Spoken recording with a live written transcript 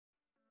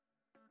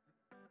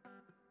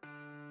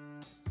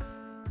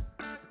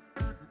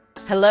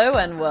Hello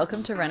and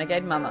welcome to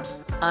Renegade Mama.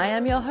 I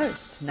am your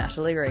host,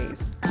 Natalie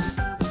Rees.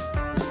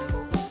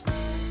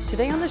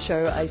 Today on the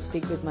show, I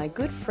speak with my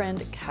good friend,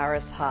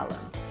 Karis Harlon.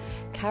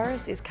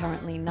 Karis is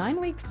currently 9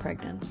 weeks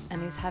pregnant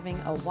and is having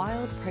a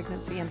wild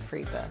pregnancy and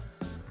free birth.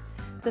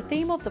 The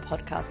theme of the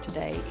podcast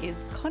today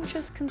is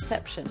conscious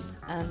conception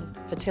and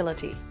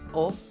fertility,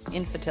 or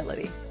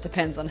infertility,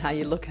 depends on how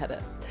you look at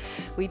it.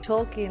 We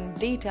talk in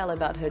detail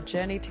about her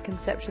journey to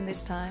conception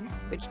this time,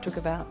 which took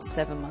about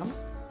 7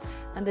 months,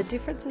 and the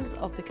differences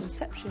of the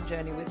conception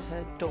journey with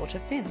her daughter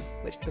Finn,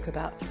 which took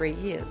about 3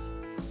 years.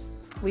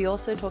 We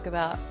also talk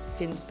about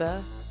Finn's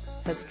birth,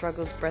 her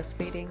struggles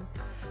breastfeeding,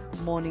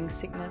 morning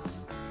sickness,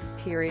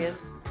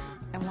 periods,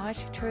 and why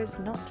she chose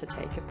not to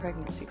take a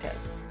pregnancy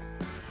test.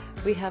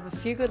 We have a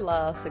few good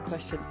laughs and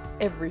question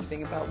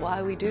everything about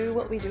why we do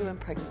what we do in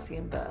pregnancy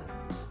and birth.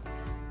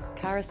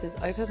 Karis is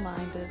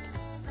open-minded,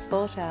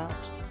 thought out,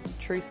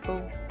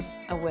 truthful,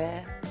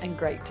 aware, and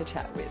great to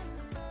chat with.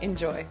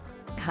 Enjoy.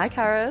 Hi,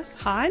 Karis.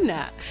 Hi,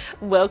 Nat.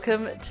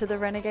 Welcome to the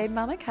Renegade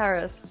Mama,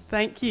 Karis.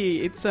 Thank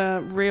you. It's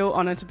a real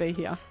honour to be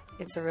here.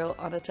 It's a real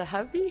honour to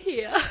have you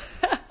here.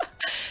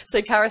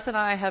 So Karis and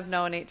I have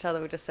known each other,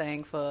 we're just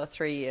saying, for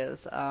 3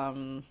 years.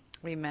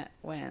 We met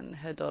when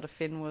her daughter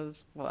Finn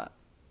was,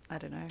 I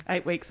don't know.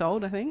 8 weeks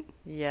old, I think.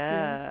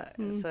 Yeah.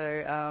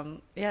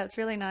 So, it's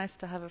really nice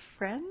to have a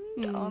friend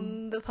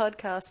on the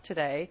podcast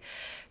today.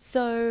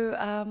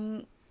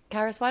 So,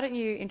 Karis, why don't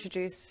you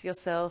introduce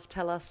yourself?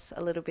 Tell us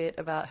a little bit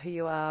about who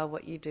you are,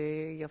 what you do,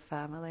 your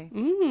family.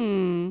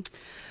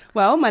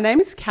 Well, my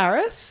name is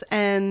Karis,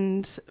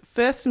 and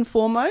first and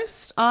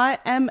foremost, I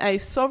am a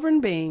sovereign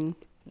being.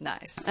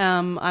 Nice.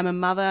 I'm a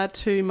mother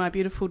to my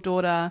beautiful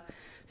daughter,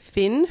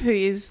 Finn, who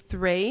is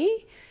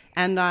 3,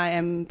 and I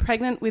am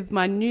pregnant with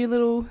my new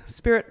little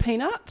spirit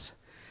peanut.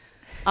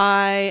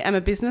 I am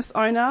a business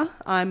owner.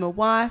 I'm a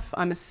wife.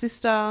 I'm a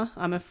sister.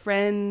 I'm a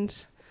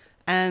friend.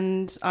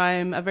 And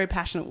I'm a very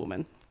passionate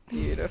woman.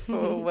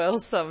 Beautiful. Well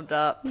summed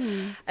up.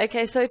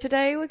 Okay, so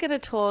today we're going to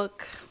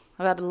talk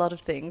about a lot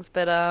of things,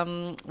 but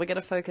we're going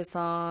to focus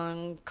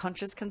on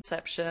conscious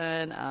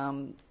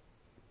conception,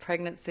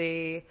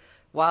 pregnancy,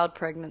 wild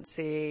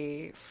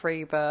pregnancy,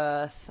 free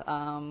birth,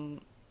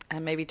 and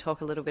maybe talk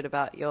a little bit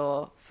about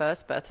your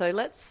first birth. So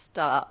let's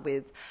start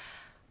with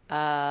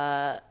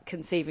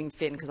conceiving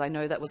Finn, because I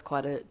know that was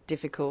quite a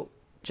difficult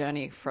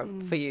journey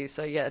for you.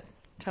 So yeah,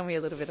 tell me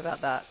a little bit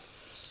about that.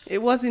 It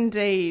was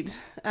indeed.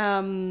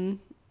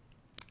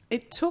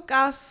 It took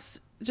us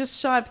just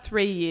shy of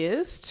 3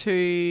 years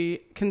to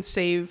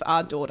conceive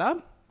our daughter,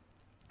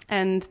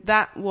 and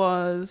that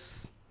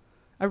was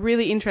a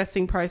really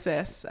interesting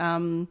process.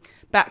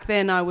 Back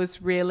then I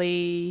was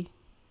really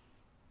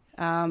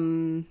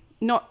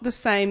not the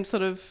same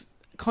sort of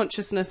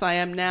consciousness I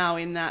am now,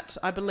 in that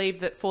I believed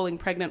that falling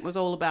pregnant was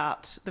all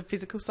about the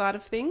physical side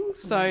of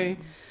things. So,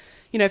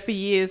 you know, for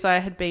years I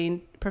had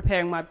been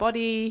preparing my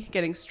body,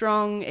 getting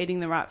strong,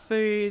 eating the right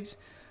food.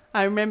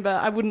 I remember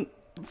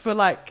for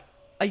like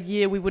a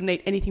year, we wouldn't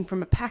eat anything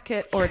from a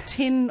packet or a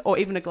tin or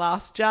even a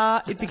glass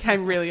jar. It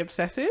became really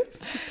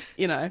obsessive,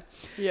 you know.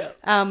 Yeah.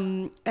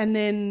 And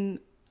then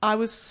I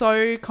was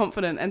so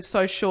confident and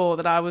so sure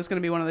that I was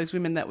going to be one of those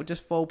women that would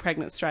just fall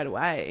pregnant straight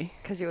away.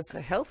 Because you were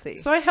so healthy.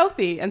 So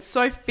healthy and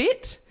so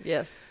fit.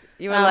 Yes.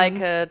 You were like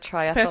a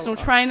triathlete. Personal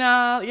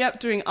trainer,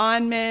 doing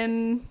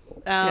Ironman,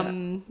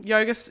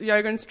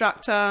 yoga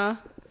instructor.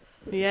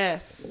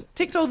 Yes.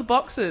 Ticked all the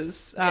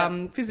boxes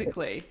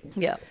physically.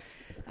 Yeah.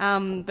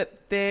 But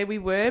there we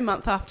were,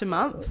 month after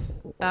month,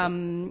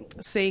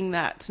 seeing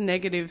that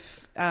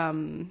negative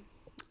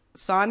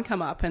sign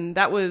come up, and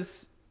that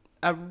was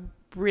a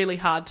really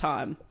hard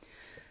time.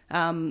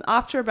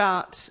 After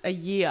about a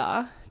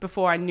year,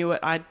 before I knew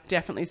it, I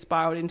definitely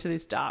spiraled into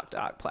this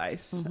dark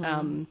place,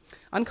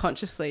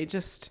 unconsciously,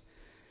 just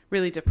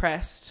really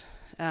depressed.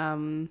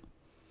 And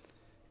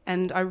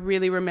I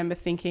really remember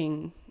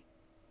thinking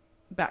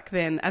back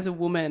then, as a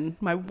woman,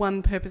 my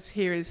one purpose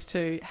here is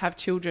to have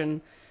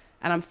children,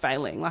 and I'm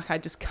failing. Like, I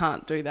just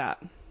can't do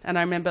that. And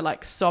I remember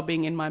like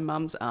sobbing in my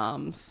mum's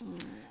arms,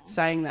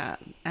 saying that.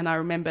 And I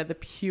remember the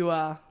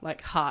pure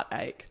like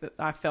heartache that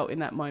I felt in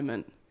that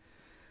moment.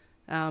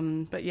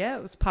 But yeah,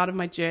 it was part of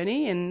my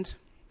journey, and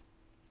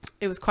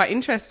it was quite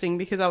interesting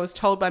because I was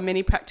told by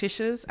many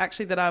practitioners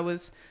actually that I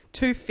was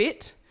too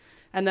fit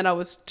and that I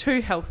was too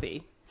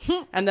healthy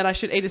and that I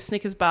should eat a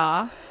Snickers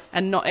bar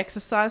and not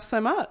exercise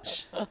so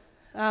much.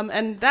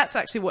 And that's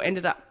actually what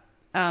ended up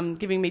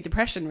giving me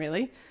depression,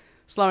 really,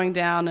 slowing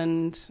down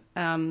and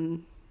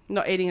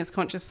not eating as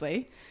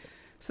consciously.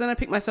 So then I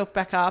picked myself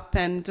back up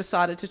and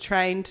decided to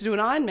train to do an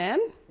Ironman.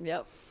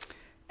 Yep.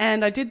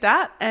 And I did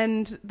that,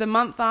 and the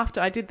month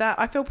after I did that,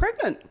 I fell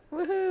pregnant.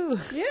 Woohoo!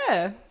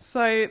 Yeah,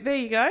 so there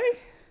you go.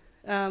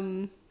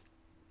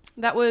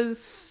 That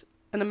was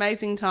an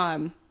amazing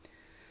time.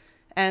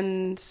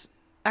 And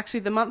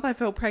actually, the month I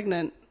fell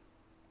pregnant,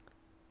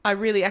 I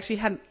really actually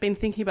hadn't been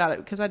thinking about it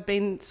because I'd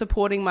been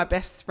supporting my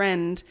best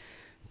friend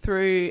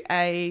through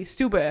a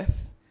stillbirth.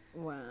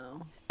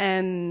 Wow.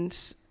 And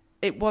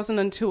it wasn't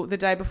until the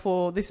day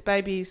before this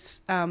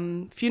baby's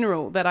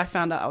funeral that I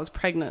found out I was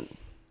pregnant.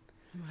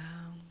 Wow.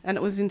 And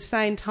it was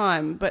insane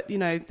time, but, you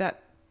know,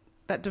 that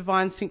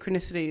divine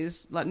synchronicity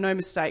is like no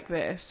mistake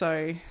there.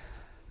 So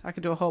I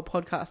could do a whole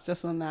podcast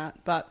just on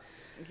that. But,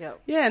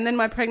 yeah, and then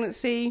my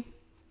pregnancy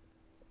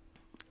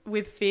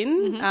with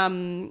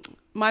Finn,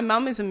 my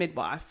mum is a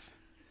midwife.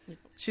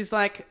 She's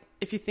like,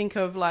 if you think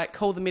of like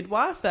Call the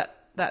Midwife, that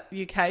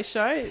UK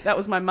show, that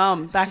was my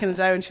mum back in the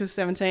day when she was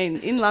 17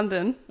 in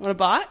London on a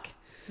bike.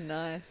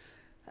 Nice.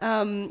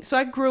 So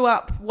I grew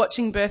up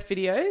watching birth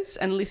videos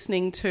and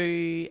listening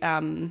to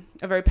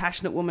a very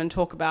passionate woman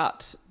talk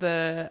about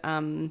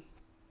the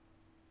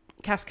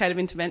cascade of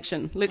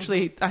intervention.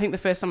 Literally, I think the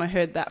first time I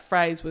heard that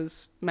phrase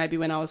was maybe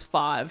when I was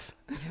 5.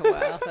 Yeah,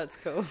 wow, that's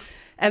cool.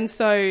 And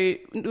so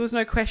there was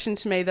no question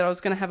to me that I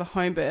was going to have a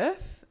home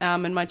birth.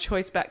 And my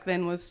choice back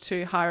then was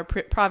to hire a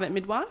private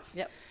midwife.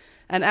 Yep.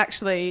 And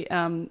actually,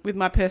 with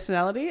my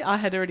personality, I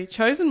had already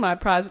chosen my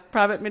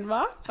private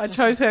midwife. I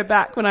chose her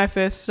back when I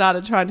first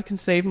started trying to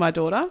conceive my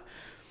daughter.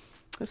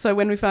 So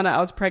when we found out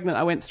I was pregnant,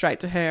 I went straight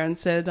to her and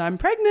said, I'm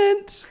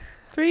pregnant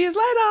 3 years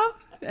later.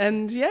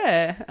 And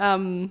yeah,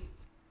 it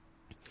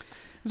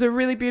was a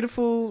really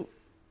beautiful,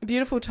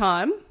 beautiful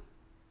time.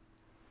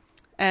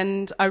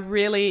 And I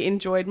really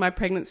enjoyed my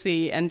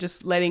pregnancy and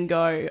just letting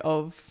go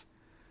of,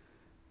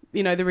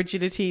 you know, the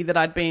rigidity that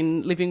I'd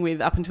been living with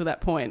up until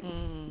that point,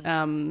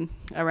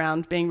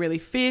 around being really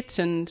fit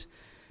and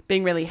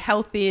being really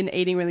healthy and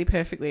eating really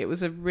perfectly. It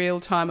was a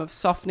real time of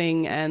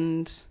softening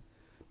and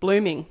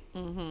blooming.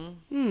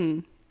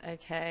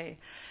 Okay.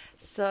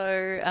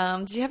 So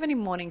did you have any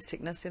morning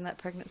sickness in that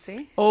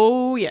pregnancy?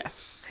 Oh,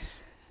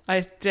 yes.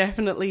 I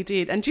definitely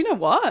did. And do you know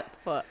what?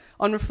 What?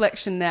 On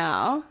reflection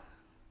now,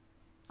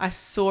 I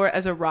saw it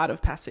as a rite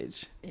of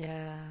passage.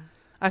 Yeah.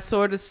 I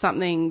saw it as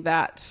something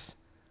that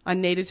I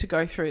needed to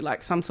go through,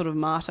 like some sort of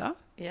martyr.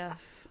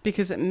 Yes.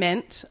 Because it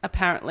meant,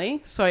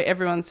 apparently, so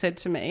everyone said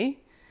to me,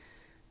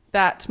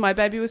 that my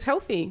baby was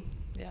healthy.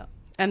 Yeah.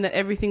 And that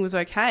everything was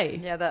okay.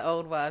 Yeah, that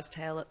old wives'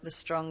 tale, the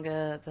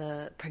stronger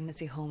the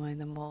pregnancy hormone,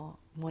 the more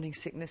morning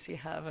sickness you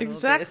have. And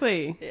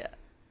Exactly. all this. Yeah.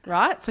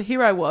 Right? So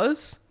here I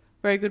was,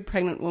 very good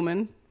pregnant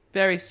woman,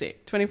 very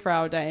sick,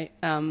 24-hour day,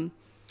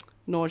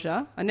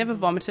 nausea. I never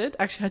vomited.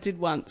 Actually, I did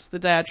once, the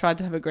day I tried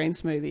to have a green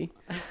smoothie.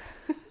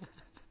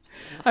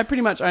 I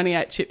pretty much only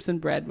ate chips and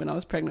bread when I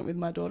was pregnant with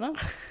my daughter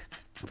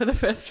for the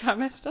first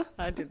trimester.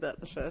 I did that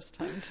the first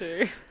time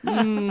too.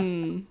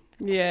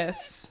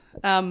 Yes.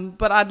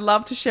 But I'd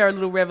love to share a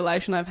little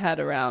revelation I've had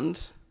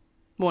around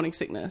morning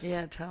sickness.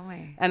 Yeah, tell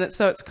me. And it's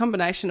a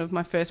combination of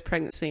my first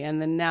pregnancy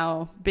and then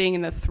now being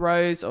in the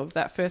throes of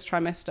that first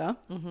trimester.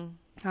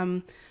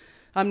 I'm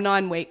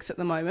 9 weeks at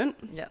the moment.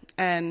 Yeah.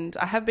 And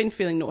I have been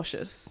feeling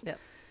nauseous. Yeah.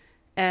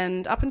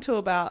 And up until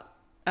about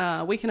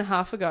a week and a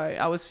half ago,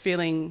 I was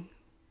feeling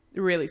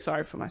really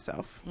sorry for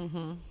myself.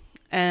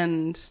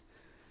 And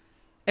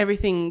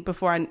everything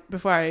before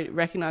I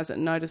recognised it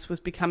and noticed was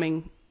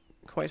becoming,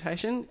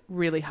 quotation,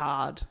 really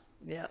hard.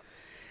 Yeah.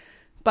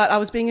 But I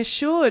was being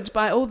assured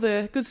by all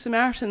the good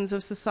Samaritans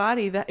of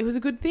society that it was a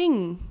good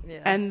thing.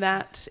 Yes. And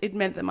that it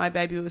meant that my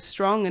baby was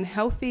strong and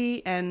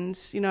healthy and,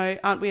 you know,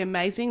 aren't we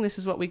amazing? This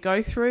is what we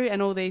go through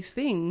and all these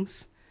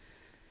things.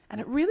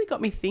 And it really got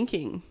me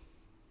thinking,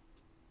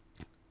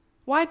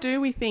 why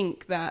do we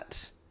think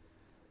that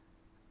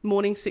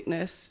morning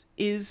sickness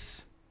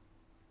is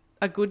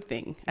a good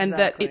thing and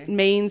that it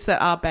means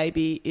that our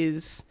baby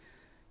is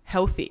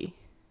healthy?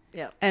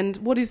 Yeah. And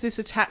what is this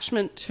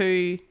attachment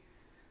to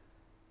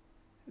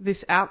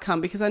this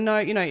outcome? Because I know,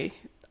 you know,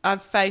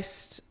 I've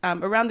faced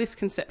around this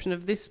conception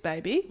of this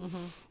baby,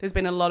 there's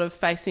been a lot of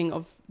facing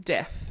of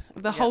death,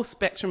 the whole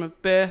spectrum of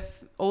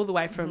birth, all the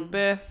way from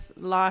birth,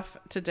 life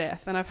to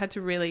death. And I've had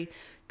to really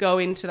go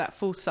into that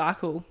full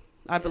cycle,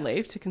 I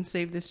believe, to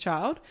conceive this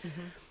child.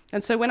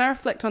 And so when I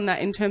reflect on that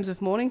in terms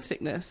of morning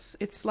sickness,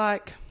 it's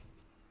like,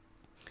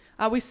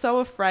 are we so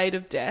afraid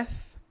of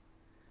death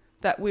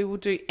that we will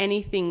do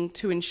anything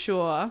to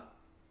ensure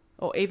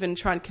or even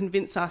try and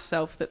convince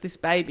ourselves that this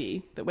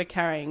baby that we're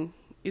carrying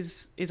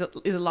is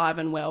alive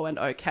and well and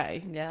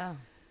okay? Yeah.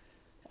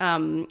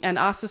 And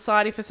our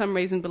society, for some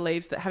reason,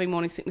 believes that having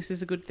morning sickness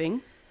is a good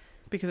thing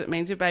because it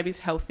means your baby's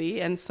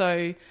healthy. And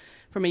so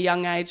from a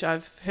young age,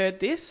 I've heard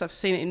this. I've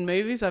seen it in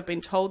movies. I've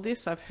been told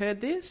this. I've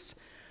heard this.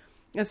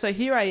 And so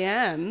here I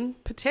am,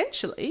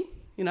 potentially,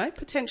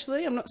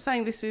 I'm not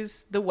saying this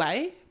is the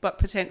way, but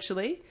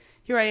potentially,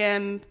 here I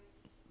am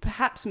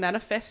perhaps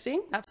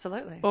manifesting.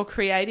 Absolutely. Or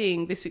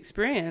creating this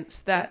experience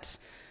that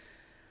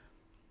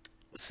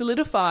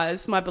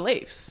solidifies my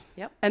beliefs.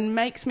 Yep. And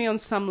makes me on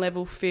some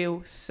level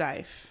feel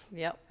safe.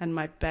 Yep. And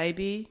my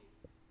baby,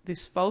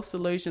 this false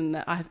illusion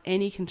that I have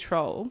any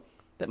control,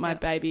 that my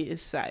baby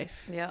is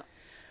safe. Yeah.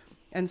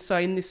 And so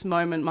in this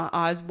moment, my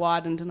eyes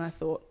widened and I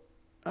thought,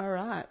 all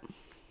right,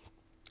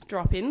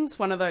 drop in. It's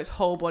one of those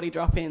whole body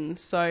drop-ins.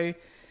 So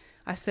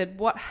I said,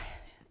 what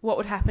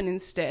would happen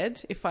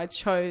instead if I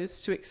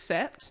chose to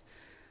accept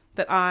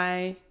that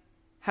I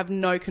have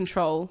no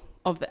control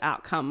of the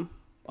outcome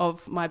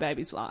of my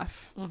baby's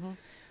life?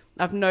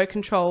 I've no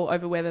control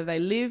over whether they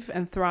live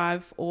and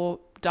thrive or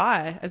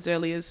die as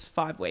early as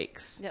 5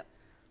 weeks. Yep.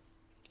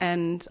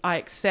 And I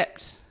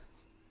accept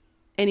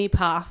any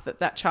path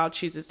that child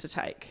chooses to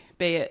take,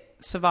 be it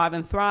survive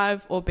and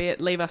thrive or be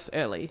it leave us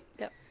early.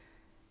 Yep.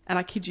 And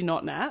I kid you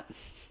not, Nat,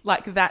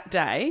 like that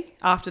day,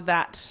 after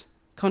that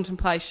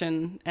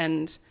contemplation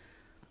and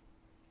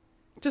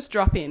just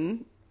drop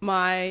in,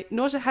 my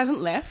nausea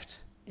hasn't left.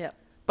 Yep.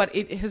 But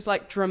it has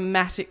like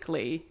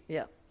dramatically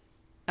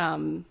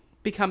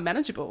become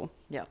manageable.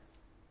 Yep.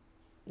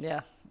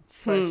 Yeah. It's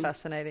so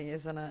fascinating,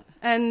 isn't it?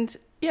 And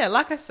yeah,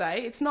 like I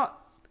say, it's not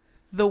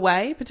the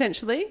way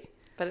potentially,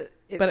 but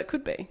it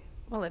could be.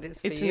 Well, it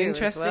is for it's you an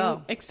interesting, as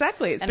well.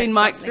 Exactly. It's been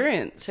my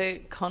experience. To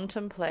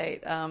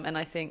contemplate, and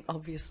I think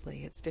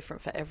obviously it's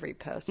different for every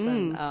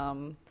person.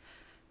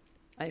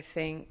 I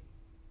think,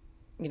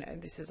 you know,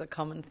 this is a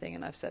common thing,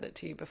 and I've said it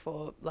to you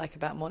before, like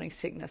about morning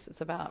sickness.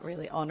 It's about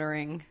really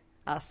honouring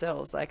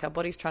ourselves. Like our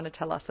body's trying to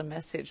tell us a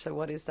message. So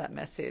what is that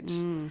message?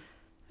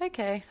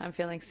 Okay, I'm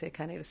feeling sick.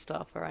 I need to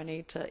stop, or I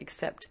need to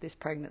accept this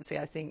pregnancy.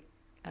 I think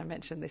I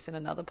mentioned this in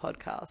another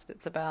podcast.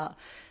 It's about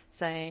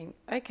saying,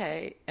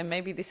 okay, and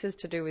maybe this is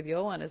to do with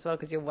your one as well,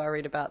 because you're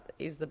worried about,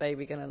 is the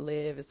baby going to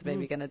live? Is the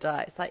baby going to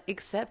die? It's like,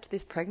 accept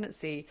this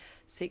pregnancy,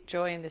 seek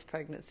joy in this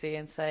pregnancy,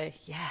 and say,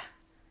 yeah,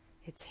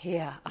 it's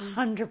here,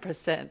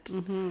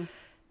 100%.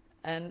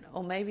 And,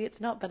 or maybe it's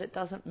not, but it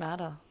doesn't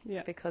matter,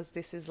 because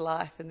this is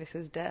life and this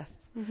is death.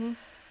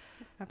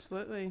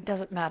 Absolutely. It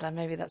doesn't matter.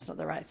 Maybe that's not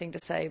the right thing to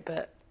say,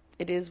 but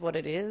it is what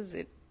it is.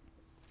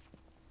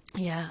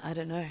 Yeah, I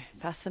don't know.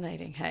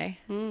 Fascinating, hey?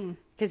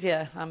 Because,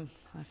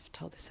 I've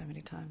told this so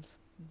many times.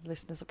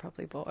 Listeners are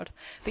probably bored.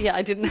 But, yeah,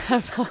 I didn't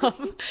have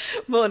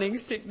morning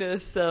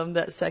sickness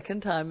that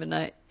second time. And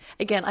I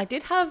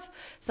did have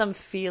some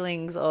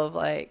feelings of,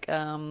 like,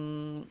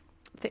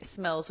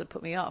 smells would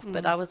put me off.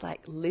 But I was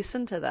like,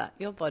 listen to that.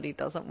 Your body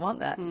doesn't want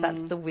that.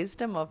 That's the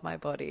wisdom of my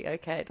body.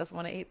 Okay, it doesn't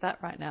want to eat that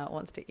right now. It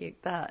wants to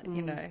eat that,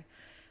 you know.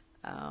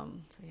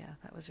 So yeah,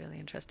 that was really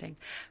interesting.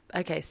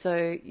 Okay,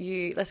 so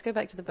let's go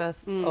back to the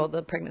birth or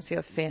the pregnancy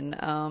of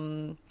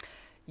Finn.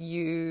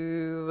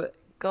 You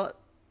got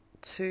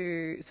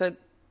so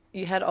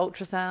you had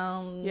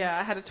ultrasounds. Yeah,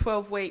 I had a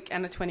 12-week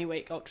and a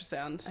 20-week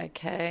ultrasound.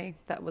 Okay,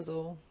 that was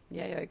all.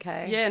 Yeah,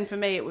 okay. Yeah, and for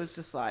me it was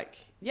just like,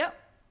 yep.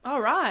 All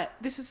right,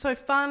 this is so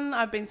fun.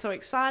 I've been so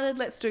excited.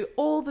 Let's do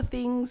all the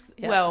things.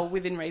 Yep. Well,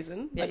 within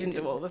reason. Yeah, I didn't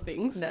do all the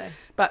things. No.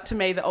 But to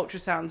me, the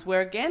ultrasounds were,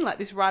 again, like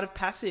this rite of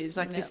passage,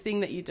 like this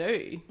thing that you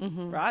do,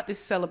 right? This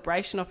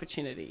celebration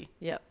opportunity.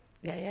 Yep.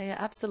 Yeah,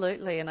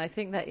 absolutely. And I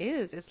think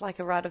it's like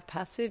a rite of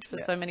passage for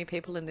so many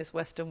people in this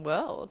Western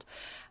world.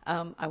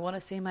 I want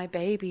to see my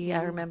baby.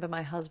 I remember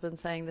my husband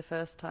saying the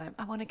first time,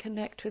 I want to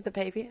connect with the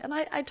baby. And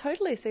I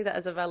totally see that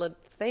as a valid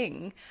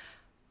thing.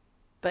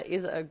 But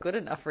is it a good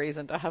enough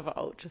reason to have an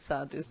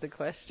ultrasound is the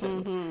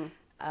question.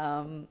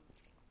 And,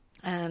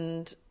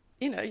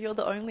 you know, you're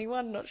the only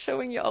one not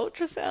showing your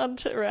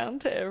ultrasound around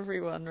to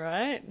everyone,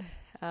 right?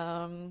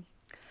 And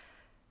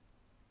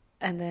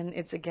then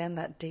it's, again,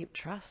 that deep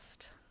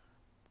trust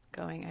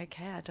going,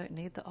 okay, I don't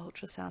need the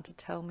ultrasound to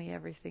tell me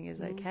everything is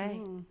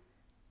okay.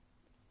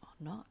 Or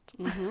not.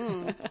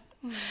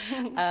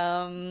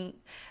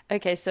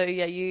 Okay, so,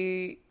 yeah,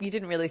 you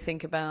didn't really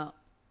think about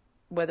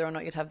whether or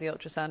not you'd have the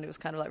ultrasound. It was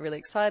kind of like really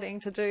exciting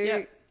to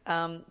do.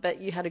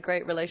 But you had a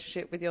great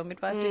relationship with your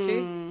midwife, did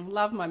you?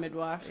 Love my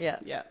midwife. Yeah.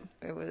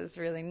 It was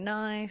really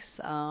nice.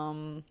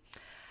 And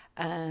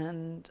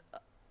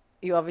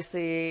you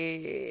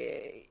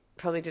obviously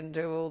probably didn't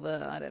do all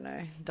the, I don't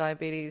know,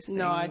 diabetes things.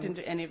 No, I didn't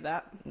do any of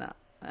that. No.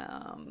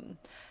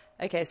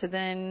 Okay, so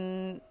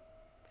then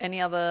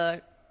any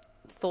other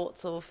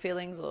thoughts or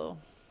feelings or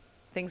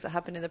things that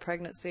happened in the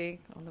pregnancy,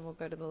 and then we'll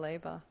go to the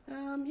labour.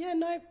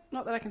 No,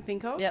 not that I can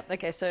think of. Yep.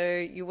 Okay, so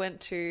you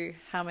went to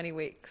how many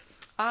weeks?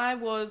 I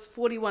was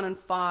 41 and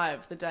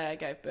 5 the day I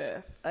gave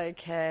birth.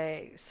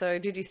 Okay, so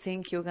did you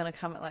think you were going to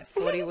come at like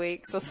 40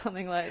 weeks or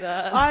something like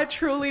that? I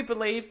truly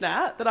believed,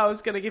 Nat, that I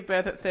was going to give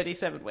birth at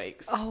 37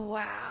 weeks. Oh,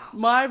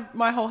 wow.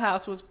 My whole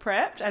house was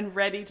prepped and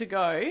ready to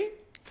go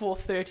for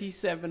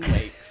 37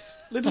 weeks.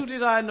 Little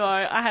did I know,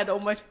 I had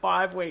almost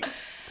 5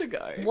 weeks to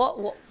go.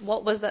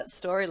 What was that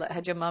story like?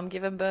 Had your mum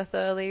given birth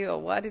early, or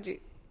why did you?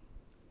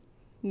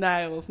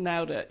 Nailed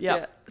it. Yep.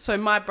 Yeah. So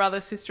my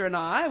brother, sister, and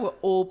I were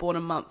all born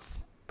a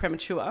month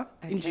premature,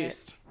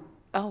 induced.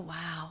 Oh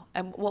wow!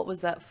 And what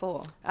was that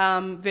for?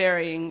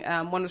 Varying.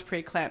 One was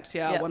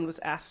preeclampsia. One was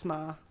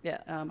asthma.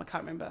 Yeah. I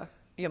can't remember.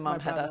 Your mum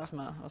had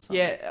asthma or something.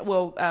 Yeah.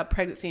 Well,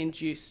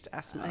 pregnancy-induced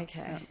asthma. Okay.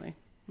 Apparently.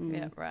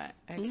 Yeah, right.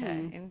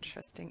 Okay,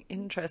 interesting.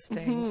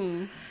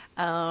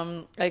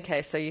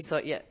 Okay, so you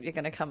thought, you're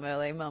going to come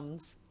early.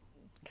 Mum's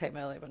came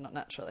early, but not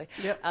naturally.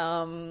 Yep.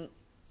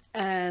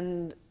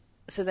 And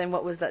so then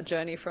what was that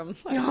journey from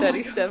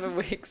 37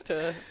 weeks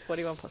to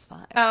 41 plus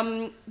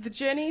 5? The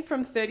journey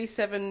from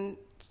 37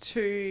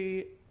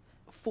 to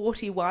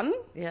 41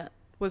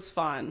 was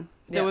fine.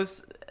 There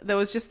was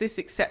just this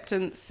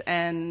acceptance,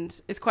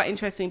 and it's quite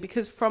interesting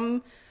because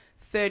from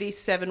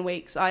 37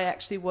 weeks, I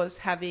actually was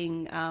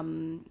having,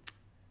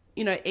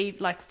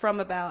 like from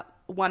about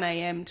 1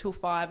 a.m. till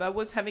 5, I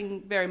was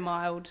having very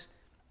mild,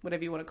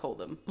 whatever you want to call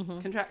them,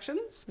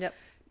 contractions. Yep.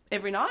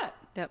 Every night.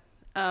 Yep.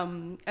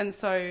 And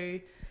so,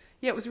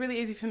 yeah, it was really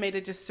easy for me to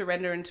just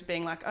surrender into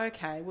being like,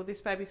 okay, well,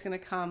 this baby's going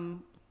to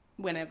come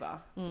whenever.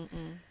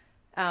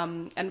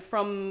 And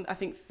from, I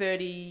think,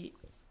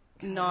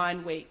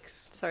 39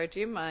 weeks. Sorry, do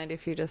you mind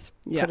if you just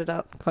Yeah, put it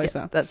up? closer.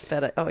 Yeah, that's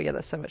better. Oh, yeah,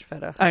 that's so much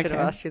better. I should have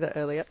Okay. asked you that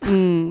earlier.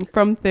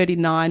 From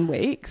 39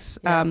 weeks,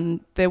 Yeah.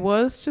 there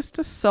was just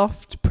a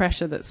soft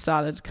pressure that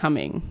started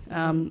coming,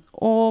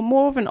 or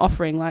more of an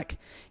offering, like,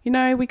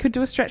 we could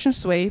do a stretch and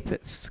sweep.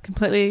 It's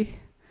completely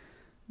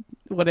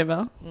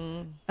whatever.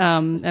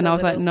 And I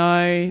was like, no,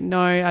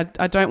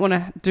 I don't want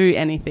to do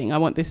anything. I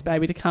want this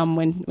baby to come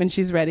when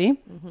she's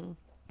ready.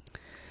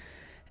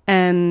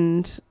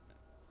 And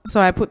so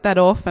I put that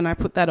off and I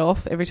put that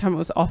off every time it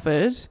was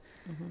offered.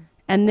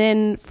 And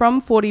then from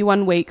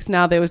 41 weeks,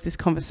 now there was this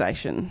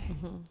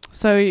conversation.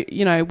 So,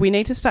 we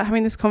need to start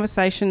having this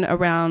conversation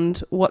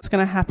around what's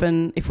going to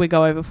happen if we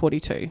go over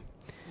 42.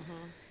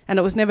 And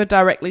it was never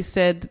directly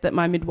said that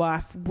my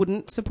midwife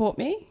wouldn't support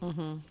me,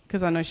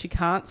 because I know she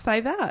can't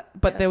say that.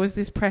 But there was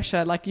this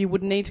pressure, like you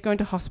would need to go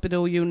into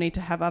hospital, you'll need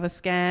to have other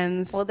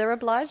scans. Well, they're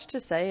obliged to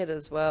say it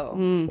as well,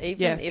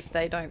 even if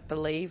they don't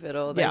believe it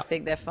or they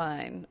think they're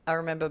fine. I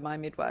remember my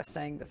midwife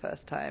saying the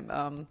first time,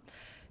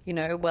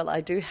 well,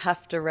 I do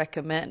have to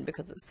recommend,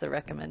 because it's the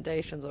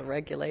recommendations or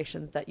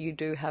regulations, that you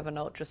do have an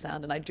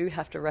ultrasound, and I do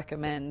have to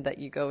recommend that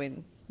you go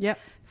in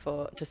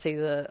to see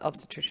the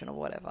obstetrician or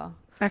whatever.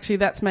 Actually,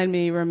 that's made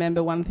me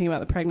remember one thing about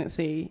the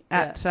pregnancy.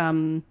 At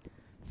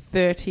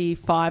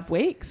 35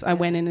 weeks, I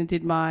went in and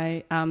did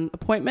my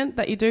appointment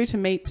that you do to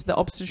meet the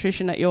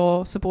obstetrician at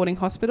your supporting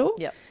hospital.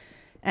 Yep.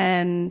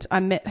 And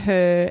I met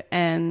her,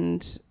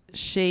 and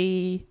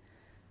she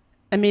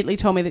immediately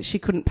told me that she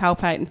couldn't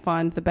palpate and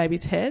find the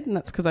baby's head, and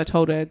that's because I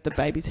told her the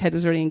baby's head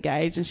was already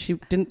engaged, and she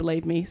didn't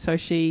believe me. So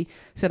she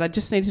said, I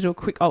just need to do a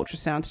quick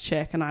ultrasound to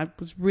check, and I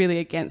was really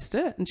against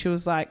it. And she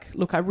was like,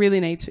 look, I really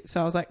need to.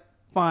 So I was like,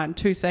 fine,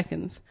 2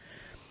 seconds.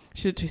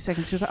 She did 2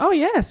 seconds. She was like, oh,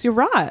 yes, you're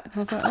right. I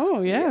was like,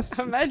 oh, yes.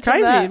 Imagine it's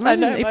crazy. that.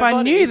 Imagine if I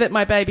body. knew that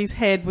my baby's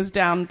head was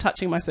down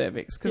touching my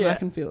cervix, because I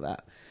can feel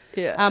that.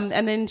 Yeah.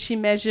 And then she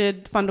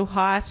measured fundal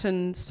height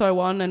and so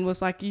on, and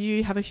was like,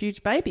 you have a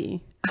huge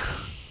baby.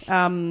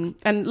 And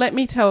let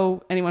me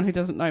tell anyone who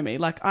doesn't know me,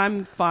 like,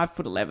 I'm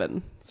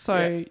 5'11".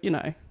 So,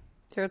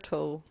 You're a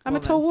tall I'm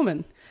woman. a tall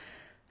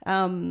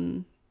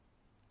woman.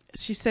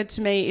 She said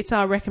to me, it's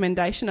our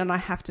recommendation, and I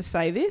have to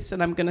say this,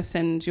 and I'm going to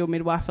send your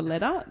midwife a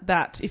letter,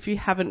 that if you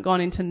haven't gone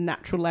into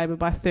natural labour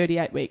by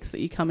 38 weeks, that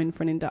you come in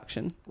for an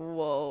induction.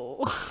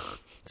 Whoa.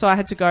 So I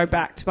had to go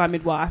back to my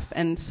midwife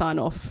and sign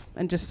off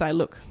and just say,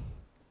 look,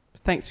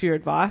 thanks for your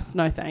advice.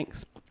 No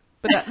thanks.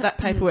 But that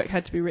paperwork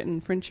had to be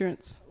written for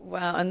insurance.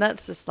 Wow, and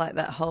that's just like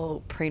that whole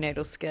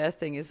prenatal scare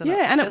thing, isn't it?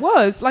 Yeah, and it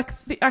was. Like,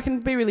 I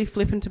can be really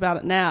flippant about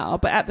it now,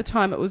 but at the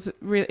time it was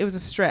a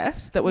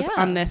stress that was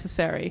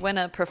unnecessary. When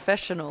a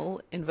professional,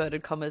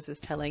 inverted commas, is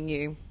telling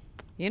you,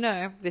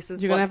 this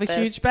is You're going to have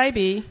a huge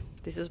baby.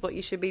 This is what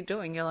you should be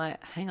doing. You're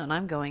like, hang on,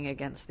 I'm going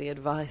against the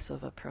advice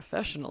of a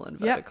professional,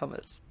 inverted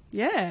commas.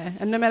 Yeah,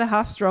 and no matter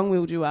how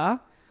strong-willed you are.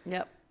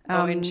 Yep.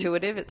 Or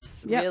intuitive,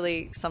 it's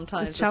really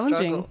sometimes it's a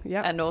challenging. struggle.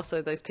 Yep. And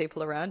also those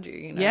people around you,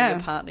 your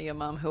partner, your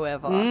mum,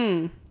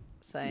 whoever,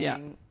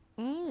 saying,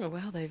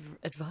 well, they've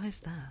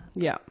advised that.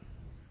 Yeah.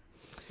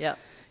 Yeah.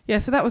 Yeah,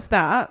 so that was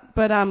that.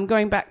 But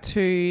going back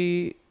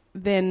to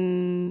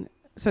then,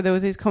 so there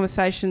was these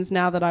conversations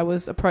now that I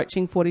was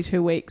approaching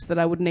 42 weeks that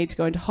I would need to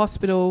go into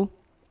hospital.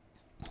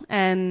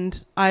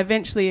 And I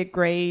eventually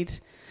agreed...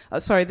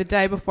 the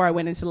day before I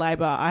went into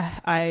labour,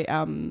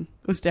 I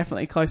was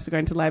definitely close to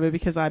going to labour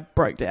because I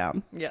broke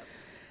down. Yeah.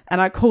 And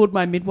I called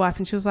my midwife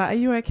and she was like, are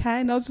you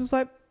okay? And I was just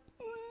like,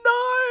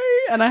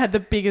 no. And I had the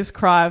biggest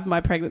cry of my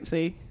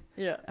pregnancy.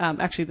 Yeah.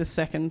 Actually, the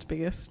second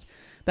biggest.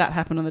 That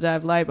happened on the day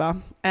of labour.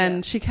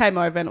 And she came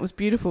over and it was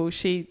beautiful.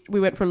 We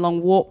went for a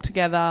long walk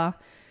together.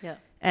 Yeah.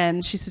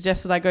 And she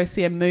suggested I go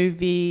see a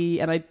movie,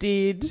 and I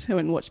did. I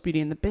went and watched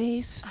Beauty and the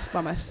Beast by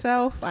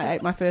myself. I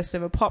ate my first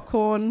ever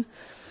popcorn.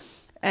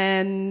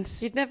 And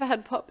You'd never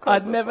had popcorn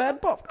I'd never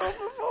had popcorn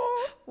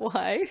before.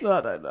 Why?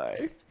 I don't know.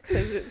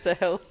 Because it's a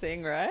health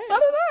thing, right?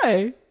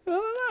 I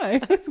don't know.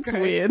 That's it's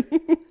great. weird.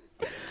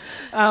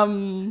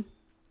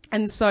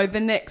 And so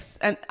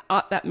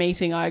at that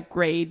meeting, I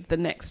agreed the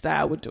next day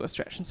I would do a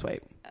stretch and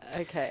sweep.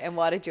 Okay, and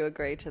why did you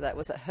agree to that?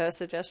 Was it her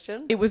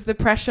suggestion? It was the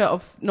pressure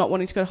of not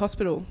wanting to go to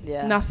hospital.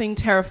 Yes. Nothing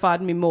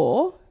terrified me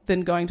more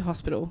than going to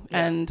hospital.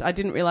 Yeah. And I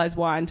didn't realise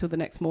why until the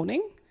next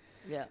morning.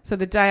 Yeah. So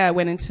the day I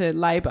went into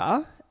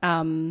labour,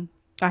 I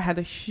had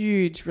a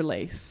huge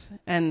release,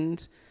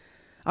 and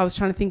I was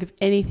trying to think of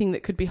anything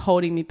that could be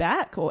holding me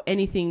back or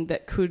anything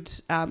that could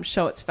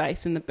show its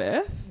face in the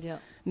birth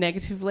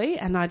negatively.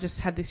 And I just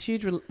had this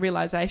huge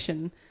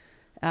realisation.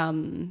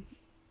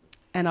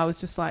 And I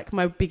was just like,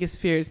 my biggest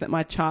fear is that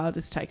my child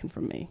is taken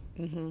from me.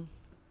 Mm-hmm.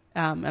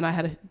 And I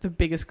had the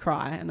biggest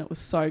cry, and it was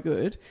so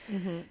good.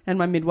 Mm-hmm. And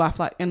my midwife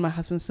and my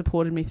husband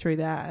supported me through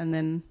that. And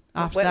then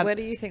after that... Where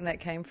do you think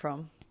that came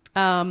from?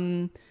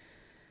 I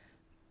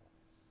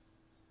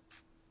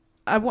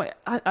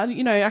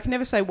can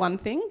never say one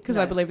thing because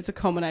No. I believe it's a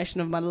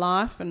combination of my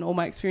life and all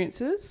my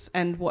experiences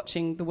and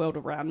watching the world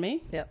around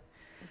me. Yep.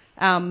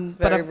 It's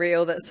Very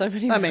real that so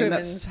many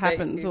that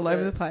happens all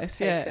over the place.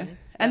 Taken. Yeah.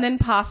 And then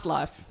past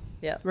life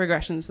Yep.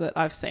 regressions that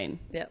I've seen.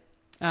 Yep.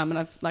 And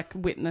I've like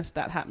witnessed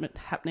that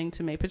happening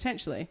to me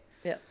potentially.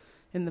 Yep.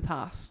 In the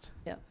past.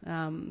 Yep.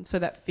 So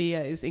that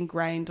fear is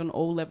ingrained on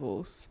all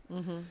levels.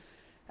 Mm-hmm.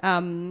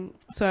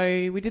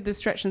 So we did the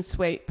stretch and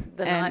sweep.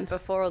 The night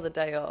before or the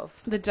day of?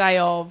 The day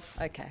of.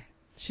 Okay.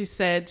 She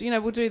said,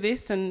 we'll do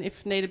this and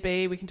if need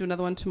be, we can do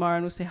another one tomorrow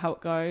and we'll see how it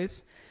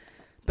goes.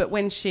 But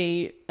when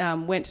she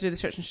went to do the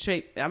stretch and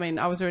sweep, I mean,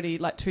 I was already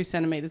like 2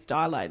 centimetres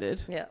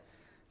dilated. Yeah.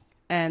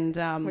 And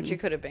which you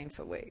could have been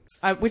for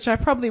weeks. Which I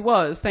probably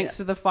was, thanks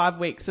to the 5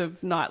 weeks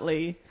of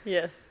nightly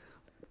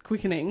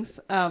quickenings.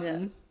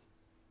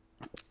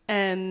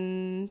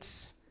 And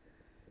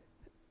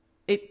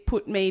it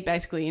put me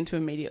basically into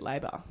immediate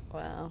labour.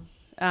 Wow.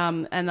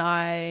 And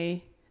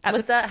I... How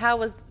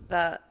was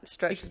that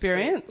stretch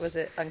experience? Was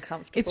it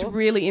uncomfortable? It's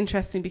really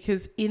interesting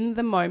because in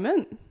the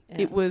moment,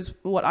 it was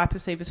what I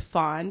perceive as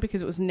fine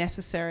because it was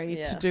necessary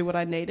to do what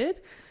I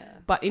needed. Yeah.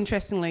 But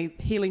interestingly,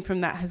 healing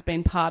from that has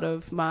been part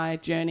of my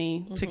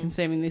journey to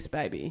conceiving this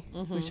baby,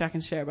 which I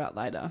can share about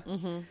later.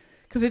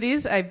 Because it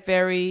is a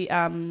very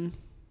a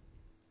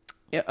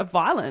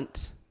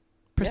violent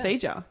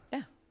procedure.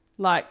 Yeah.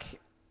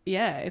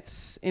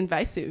 It's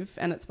invasive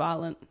and it's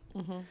violent.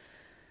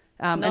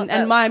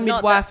 And my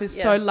midwife is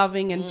so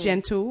loving and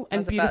gentle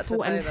and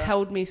beautiful and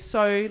held me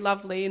so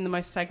lovely in the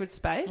most sacred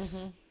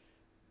space.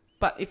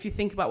 But if you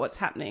think about what's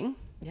happening,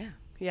 it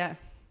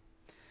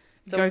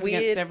goes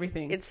against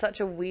everything. It's such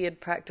a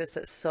weird practice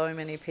that so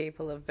many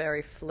people are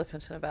very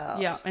flippant about.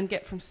 Yeah, and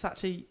get from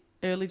such a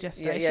early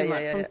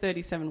gestation, from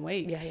 37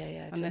 weeks.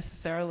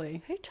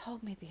 Unnecessarily. Who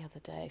told me the other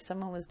day?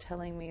 Someone was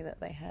telling me that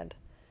they had,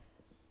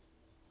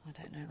 I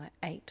don't know, like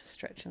 8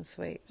 stretch and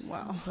sweeps.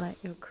 Wow. I was like,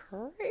 you're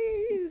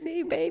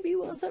crazy. Baby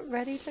wasn't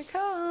ready to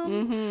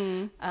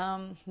come.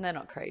 They're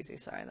not crazy.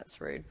 Sorry, that's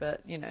rude.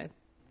 But,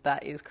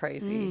 that is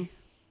crazy.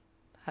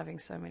 Having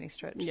so many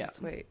stretch and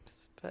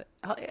sweeps. But,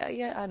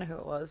 I know who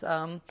it was.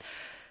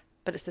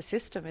 But it's the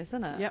system,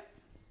 isn't it? Yep.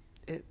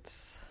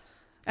 It's...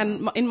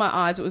 And in my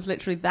eyes, it was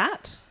literally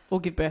that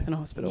or give birth in a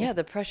hospital. Yeah,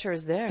 the pressure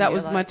is there. That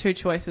was my 2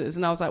 choices.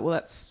 And I was like, well,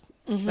 that's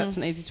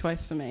an easy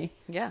choice for me.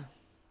 Yeah.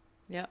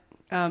 Yeah.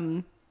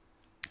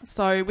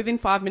 So within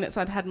 5 minutes,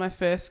 I'd had my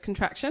first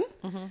contraction.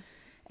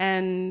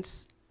 And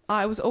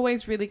I was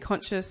always really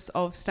conscious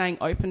of staying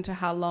open to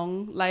how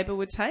long labour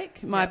would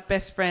take. My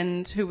best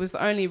friend, who was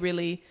the only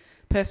really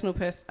personal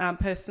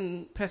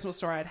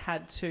story I'd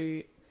had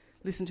to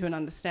listen to and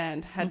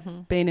understand,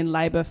 had been in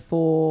labour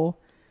for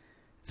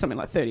something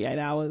like 38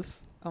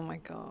 hours. Oh my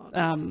God.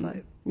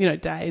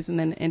 Days, and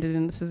then ended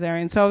in a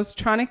cesarean. So I was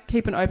trying to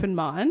keep an open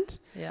mind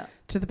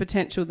to the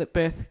potential that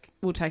birth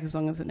will take as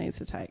long as it needs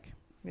to take.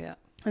 Yeah.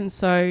 And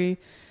so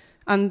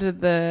under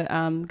the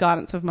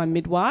guidance of my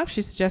midwife,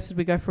 she suggested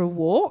we go for a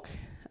walk.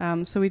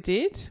 So we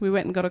did. We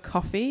went and got a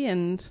coffee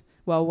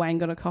Wayne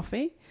got a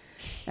coffee.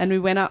 And we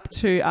went up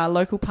to our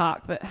local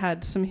park that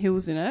had some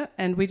hills in it.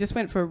 And we just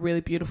went for a really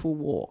beautiful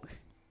walk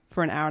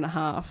for an hour and a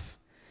half.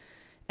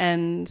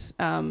 And,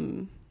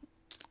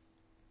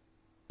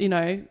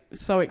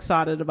 so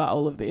excited about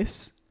all of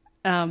this.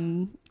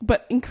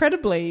 But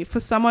incredibly, for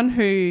someone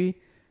who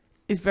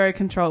is very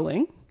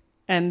controlling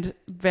and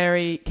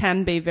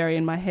can be very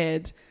in my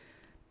head,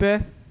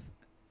 birth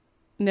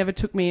never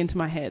took me into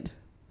my head.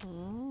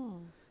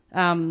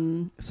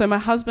 So my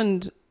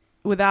husband,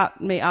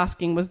 without me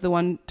asking, was the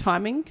one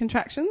timing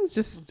contractions.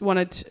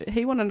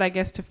 He wanted, I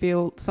guess, to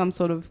feel some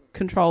sort of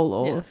control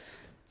or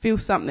feel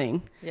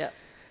something. Yeah.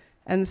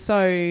 And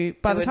so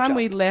by the time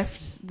we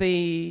left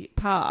the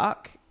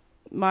park,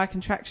 my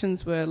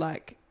contractions were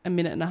like a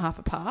minute and a half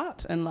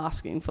apart and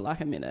lasting for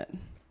like a minute.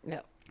 Yeah.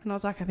 And I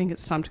was like, I think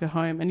it's time to go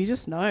home. And you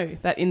just know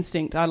that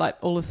instinct. I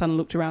all of a sudden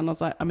looked around and I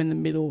was like, I'm in the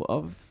middle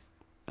of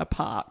a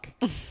park.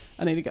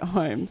 I need to go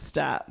home,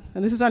 stat.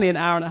 And this is only an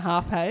hour and a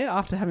half, hey,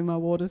 after having my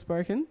waters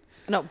broken.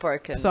 Not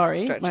broken.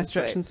 Sorry, my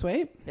stretch and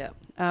sweep. Yeah.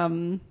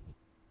 And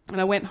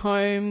I went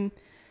home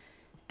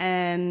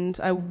and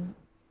I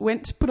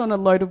went to put on a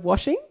load of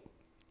washing,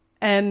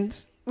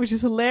 which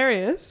is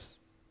hilarious,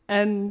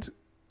 and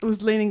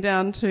was leaning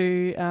down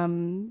to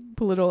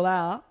pull it all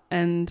out,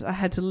 and I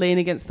had to lean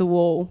against the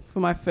wall for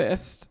my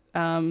first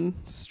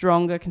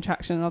stronger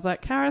contraction. And I was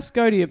like, Karis,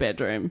 go to your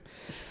bedroom.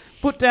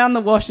 Put down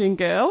the washing,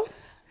 girl.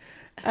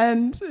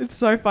 And it's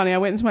so funny. I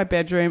went into my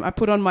bedroom. I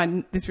put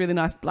on this really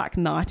nice black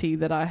nightie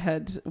that I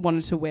had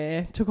wanted to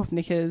wear, took off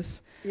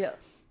knickers. Yeah.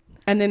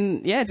 And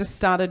then, just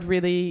started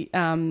really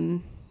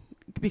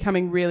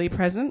becoming really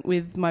present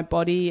with my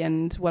body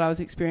and what I was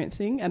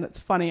experiencing. And it's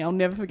funny. I'll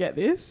never forget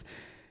this.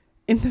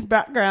 In the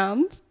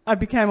background, I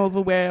became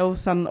aware all of a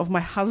sudden of my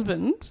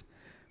husband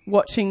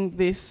watching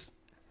this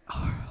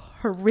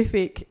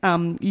horrific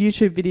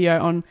YouTube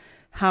video on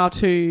how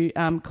to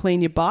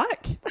clean your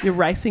bike, your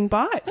racing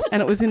bike.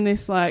 And it was in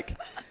this like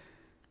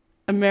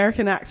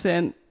American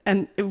accent,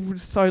 and it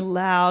was so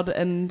loud,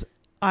 and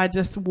I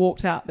just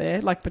walked out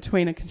there, like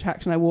between a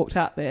contraction, I walked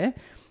out there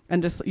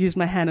and just used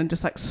my hand and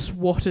just like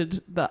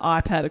swatted the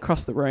iPad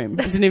across the room.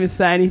 I didn't even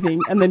say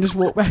anything, and then just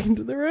walked back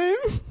into the room.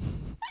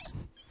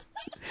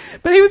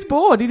 But he was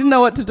bored. He didn't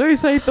know what to do,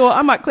 so he thought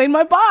I might clean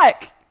my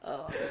bike.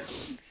 Oh,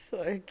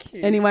 so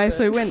cute. Anyway,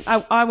 so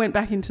I went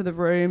back into the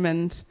room,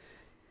 and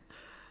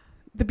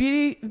the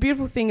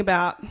beautiful thing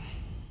about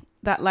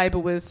that labour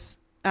was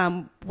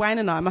Wayne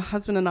and I, my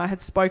husband and I,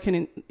 had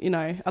spoken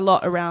a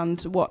lot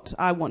around what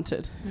I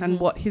wanted and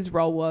what his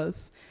role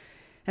was.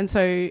 And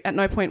so at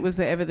no point was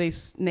there ever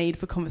this need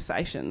for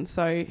conversation.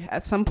 So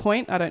at some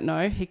point, I don't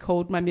know, he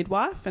called my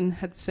midwife and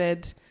had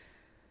said,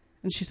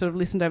 and she sort of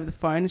listened over the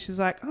phone, and she's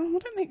like, oh, I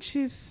don't think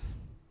she's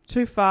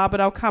too far,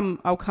 but I'll come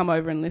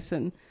over and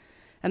listen.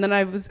 And then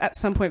I was at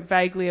some point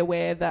vaguely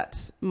aware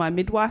that my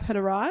midwife had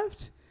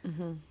arrived.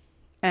 Mm-hmm.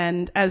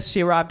 And as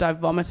she arrived, I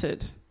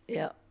vomited.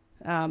 Yeah.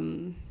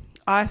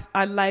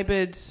 I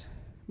laboured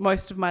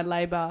most of my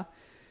labour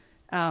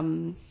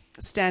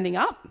standing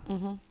up,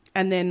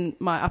 and then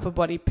my upper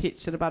body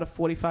pitched at about a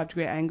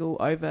 45-degree angle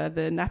over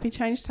the nappy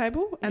change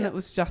table, and it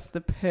was just the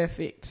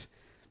perfect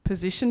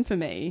position for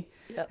me.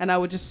 Yep. And I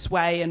would just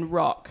sway and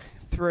rock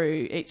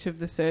through each of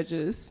the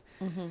surges,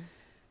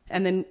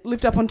 and then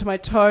lift up onto my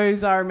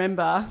toes, I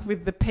remember,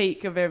 with the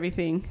peak of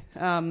everything.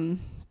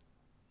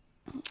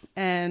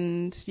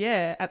 And,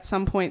 yeah, at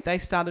some point they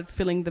started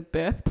filling the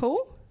birth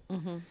pool.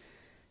 Mm-hmm.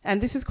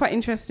 And this is quite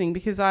interesting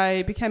because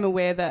I became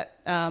aware that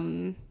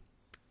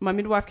my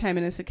midwife came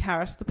in and said,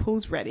 Karis, the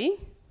pool's ready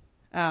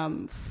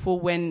for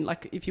when,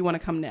 like, if you want to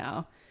come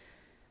now.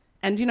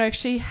 And, if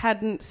she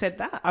hadn't said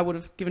that, I would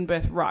have given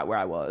birth right where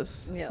I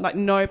was. Yep. Like,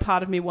 no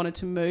part of me wanted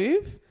to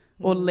move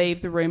or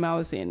leave the room I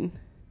was in.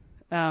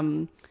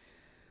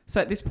 So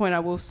at this point, I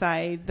will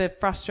say the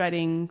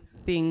frustrating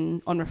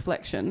thing on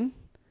reflection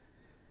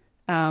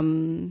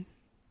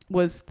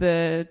was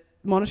the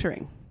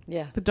monitoring.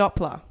 Yeah. The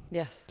Doppler.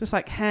 Yes. Just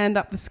like hand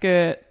up the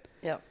skirt.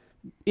 Yep.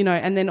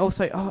 And then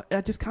also,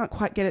 I just can't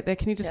quite get it there.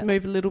 Can you just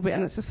move a little bit? Yep.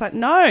 And it's just like,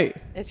 no.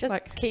 It's just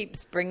like,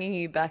 keeps bringing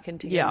you back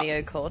into your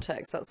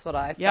neocortex. That's what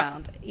I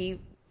found.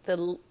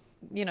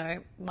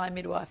 My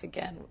midwife,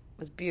 again,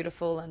 was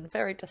beautiful and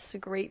very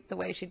discreet the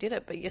way she did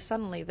it, but you're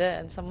suddenly there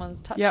and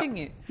someone's touching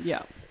you.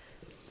 Yeah.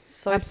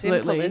 So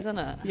absolutely. simple, isn't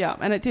it? Yeah.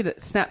 And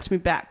it snapped me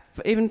back,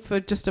 even for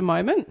just a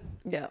moment.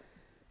 Yeah.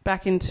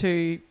 Back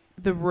into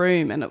the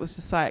room, and it was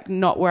just like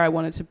not where I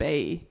wanted to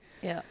be.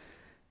 Yeah.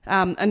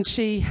 And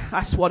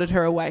I swatted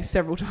her away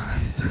several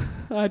times.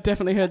 I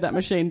definitely heard that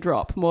machine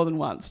drop more than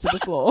once to the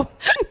floor.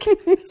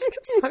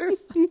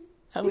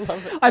 I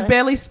love it. I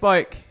barely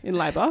spoke in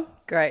labour.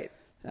 Great.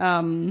 I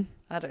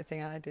don't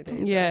think I did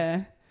either.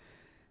 Yeah.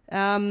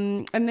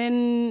 And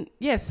then,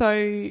 so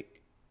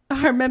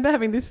I remember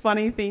having this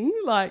funny thing,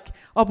 like,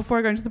 before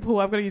I go into the pool,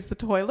 I've got to use the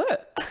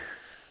toilet.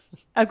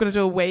 I've got to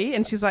do a wee.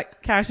 And she's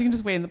like, Karis, you can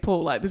just wee in the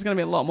pool. Like, there's going to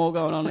be a lot more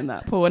going on in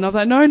that pool. And I was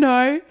like, no.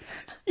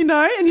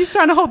 And he's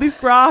trying to hold this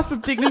grasp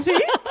of dignity,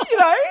 And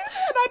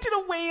I did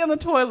a wee on the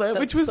toilet,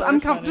 which was so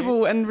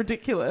uncomfortable and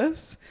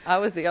ridiculous. I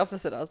was the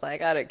opposite. I was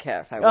like, I don't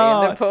care if I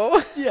wee in the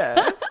pool.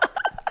 Yeah.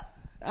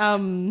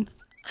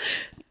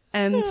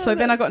 And so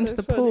then I got into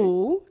the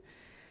pool,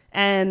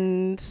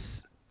 and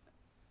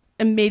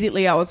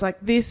immediately I was like,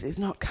 this is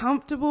not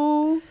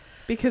comfortable,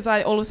 because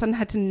I all of a sudden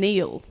had to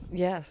kneel.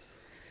 Yes.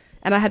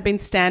 And I had been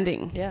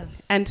standing.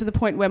 Yes. And to the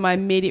point where my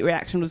immediate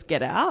reaction was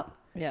get out.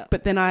 Yeah.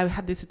 But then I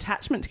had this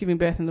attachment to giving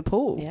birth in the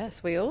pool.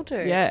 Yes, we all do.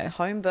 Yeah.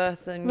 Home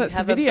birth and that's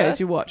the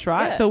videos you watch,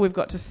 right? Yeah. It's all we've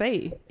got to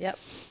see. Yep.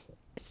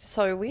 It's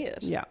so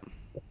weird. Yeah.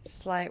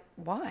 Just like,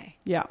 why?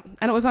 Yeah.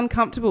 And it was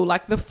uncomfortable.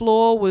 Like, the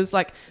floor was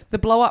like, the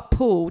blow-up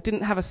pool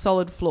didn't have a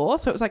solid floor,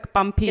 so it was like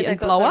bumpy and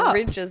blow up.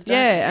 Ridges, don't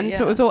they? And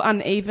so it was all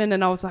uneven,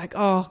 and I was like,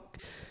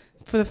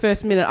 for the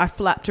first minute, I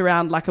flapped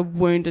around like a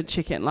wounded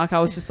chicken. Like, I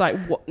was just like,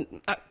 what?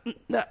 I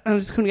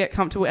just couldn't get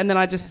comfortable. And then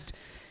I just,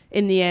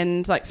 in the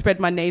end, like, spread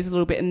my knees a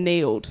little bit and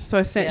kneeled. So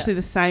essentially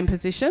the same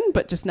position,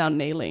 but just now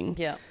kneeling.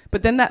 Yeah.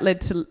 But then that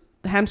led to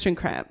hamstring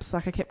cramps.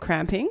 Like, I kept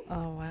cramping.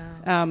 Oh,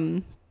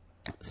 wow.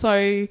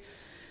 So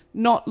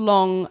not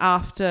long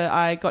after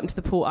I got into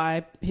the pool,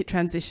 I hit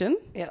transition.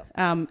 Yeah.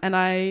 And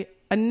I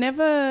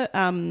never,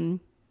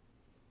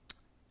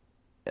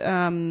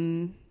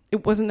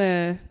 it wasn't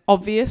a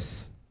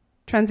obvious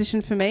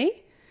transition for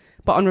me,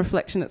 but on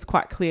reflection it's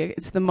quite clear.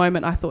 It's the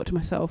moment I thought to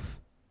myself,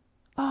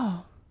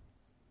 I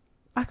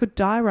could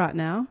die right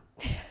now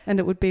and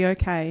it would be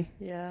okay.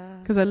 Yeah.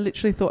 Because I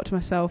literally thought to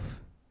myself,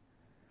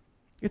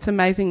 it's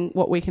amazing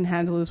what we can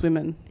handle as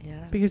women.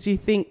 Yeah. Because you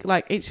think,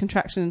 like, each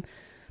contraction,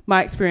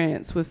 my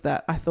experience was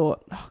that I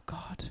thought, oh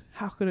God,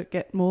 how could it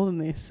get more than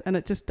this? And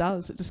it just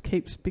does. It just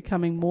keeps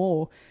becoming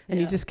more, and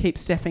you just keep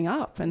stepping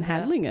up and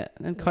handling it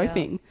and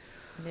coping.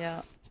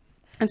 Yeah.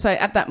 And so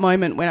at that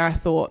moment when I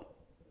thought,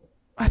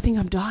 I think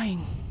I'm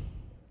dying,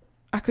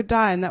 I could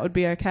die and that would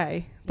be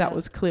okay. That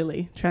was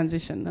clearly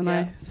transition. And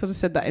I sort of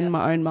said that in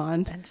my own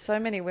mind. And so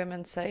many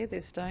women say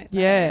this, don't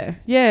they? Yeah.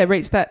 Yeah.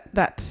 Reach that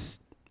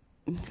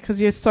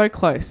because you're so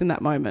close in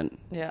that moment,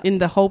 in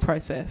the whole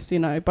process, you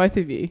know, both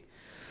of you.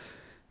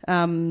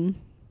 And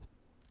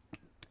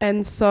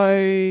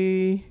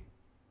so,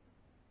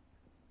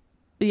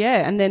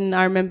 yeah, and then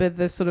I remember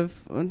the sort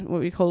of,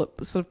 what we call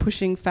it, sort of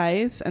pushing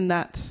phase, and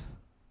that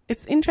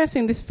it's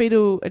interesting, this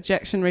fetal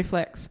ejection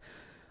reflex.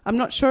 I'm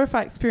not sure if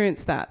I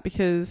experienced that,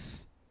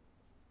 because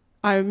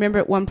I remember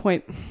at one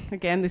point,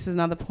 again, this is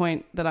another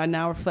point that I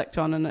now reflect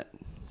on, and it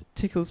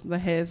tickles the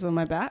hairs on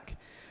my back.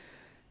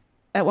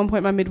 At one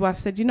point, my midwife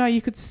said, you know,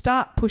 you could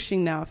start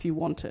pushing now if you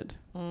wanted.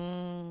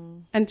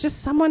 And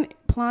just someone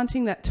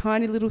planting that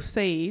tiny little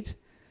seed,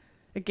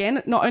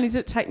 again, not only did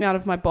it take me out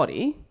of my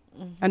body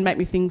and make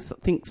me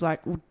think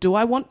like, well, do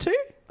I want to?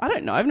 I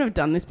don't know. I've never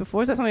done this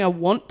before. Is that something I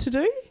want to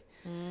do?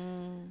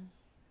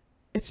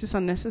 It's just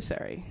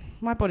unnecessary.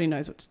 My body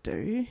knows what to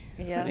do.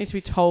 Yes. It needs to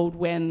be told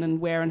when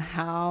and where and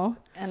how.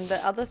 And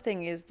the other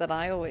thing is that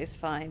I always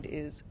find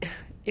is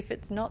if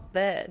it's not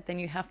there, then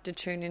you have to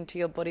tune into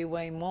your body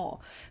way more.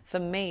 For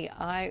me,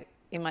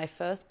 in my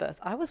first birth,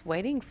 I was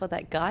waiting for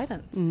that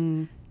guidance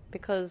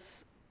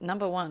because,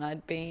 number one,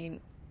 I'd been,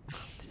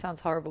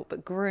 sounds horrible,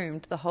 but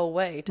groomed the whole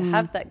way to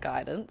have that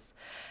guidance.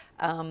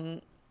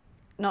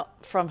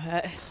 Not from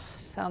her,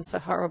 sounds so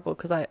horrible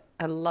because I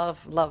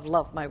love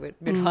my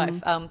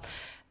midwife.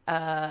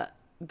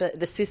 But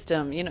the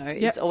system, you know,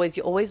 it's always,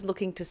 you're always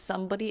looking to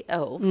somebody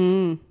else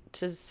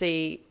to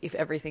see if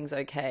everything's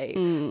okay,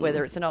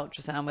 whether it's an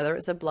ultrasound, whether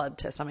it's a blood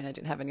test. I mean, I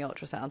didn't have any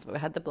ultrasounds, but we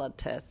had the blood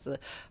tests.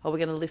 Are we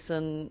going to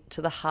listen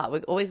to the heart?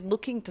 We're always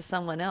looking to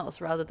someone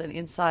else rather than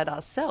inside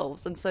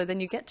ourselves. And so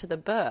then you get to the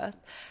birth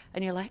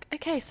and you're like,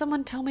 okay,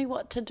 someone tell me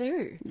what to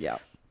do. Yeah.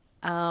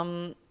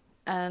 And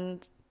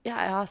yeah,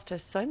 I asked her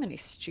so many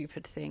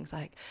stupid things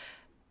like,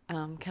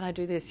 can I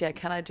do this? Yeah,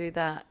 can I do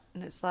that?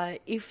 And it's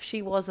like, if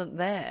she wasn't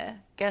there,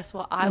 guess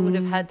what? I would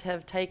have had to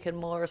have taken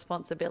more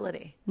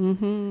responsibility.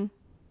 And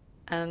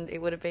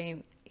it would have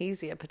been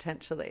easier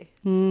potentially.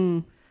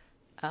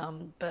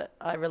 But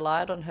I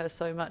relied on her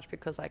so much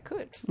because I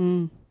could.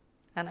 And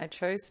I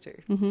chose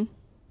to.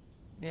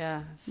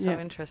 Yeah, it's so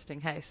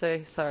interesting. Hey,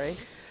 so sorry.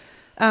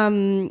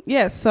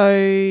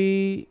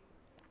 So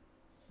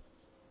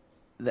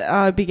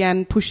I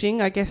began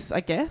pushing, I guess.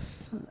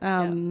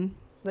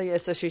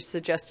 So she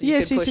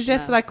suggested she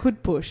suggested I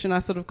could push, and I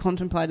sort of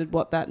contemplated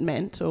what that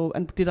meant,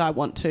 and did I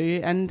want to?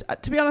 And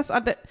to be honest,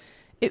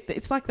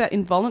 it's like that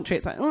involuntary.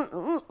 It's like,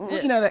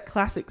 you know, that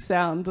classic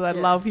sound that I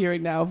love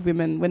hearing now of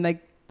women when they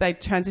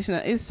transition.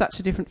 It is such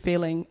a different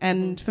feeling,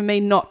 and for me,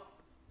 not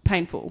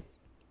painful,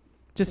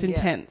 just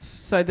intense.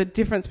 So the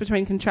difference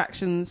between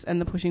contractions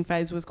and the pushing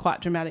phase was quite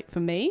dramatic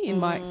for me in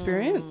my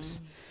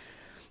experience.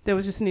 There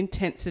was just an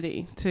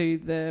intensity to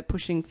the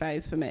pushing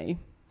phase for me.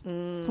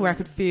 Where I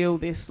could feel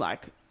this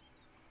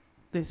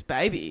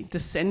baby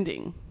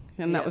descending,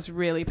 and that was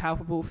really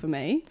palpable for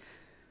me.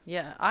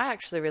 Yeah, I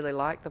actually really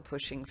like the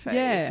pushing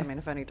phase. I mean,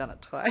 I've only done it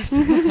twice.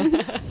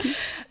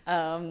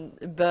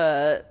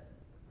 But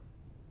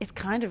it's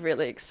kind of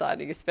really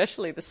exciting,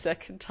 especially the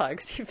second time,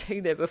 because you've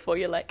been there before.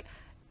 You're like,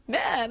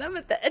 man, I'm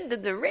at the end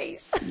of the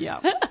race. Yeah.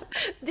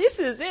 This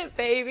is it,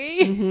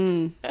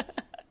 baby.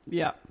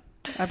 Yeah,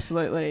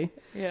 absolutely.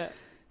 Yeah.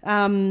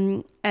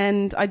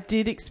 And I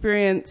did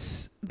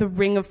experience the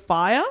ring of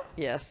fire.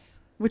 Yes.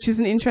 Which is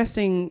an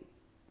interesting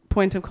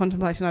point of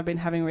contemplation I've been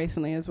having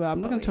recently as well. I'm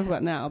not going to talk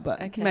about it now,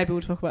 but maybe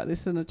we'll talk about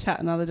this in a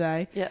chat another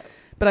day. Yeah.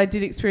 But I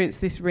did experience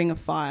this ring of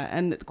fire,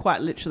 and it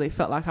quite literally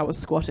felt like I was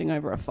squatting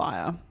over a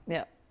fire.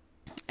 Yeah.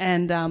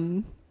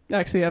 And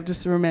actually, I've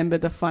just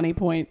remembered a funny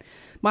point.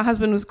 My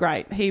husband was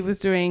great. He was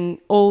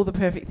doing all the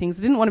perfect things.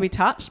 I didn't want to be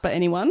touched by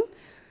anyone.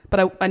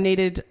 But I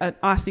needed an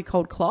icy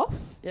cold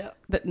cloth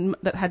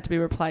that had to be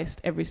replaced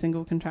every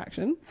single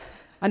contraction.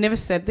 I never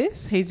said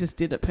this. He just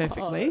did it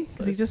perfectly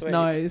because he just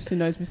knows. He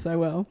knows me so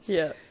well.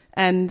 Yeah.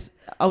 And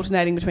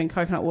alternating between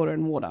coconut water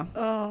and water.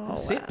 Oh,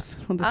 sips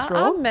on the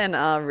straw. Our men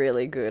are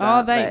really good.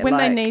 When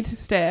they need to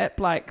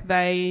step, I've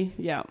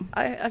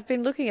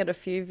been looking at a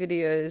few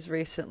videos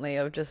recently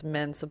of just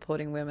men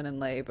supporting women in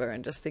labour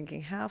and just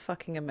thinking, how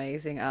fucking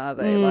amazing are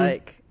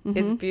they?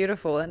 It's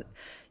beautiful, and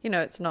you know,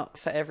 it's not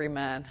for every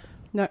man.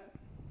 No.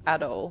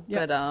 At all.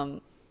 Yep.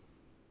 But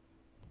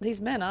these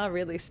men are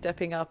really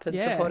stepping up and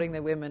supporting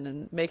their women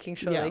and making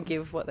sure they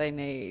give what they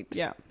need.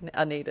 Yeah.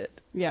 I need it.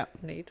 Yeah.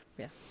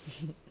 Yeah.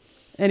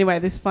 Anyway,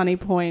 this funny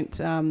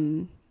point,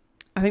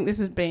 I think this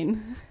has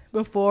been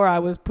before I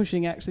was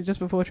pushing, actually, just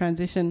before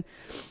transition.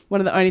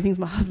 One of the only things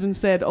my husband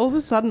said, all of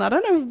a sudden, I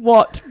don't know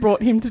what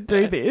brought him to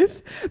do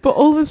this, but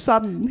all of a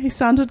sudden he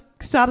started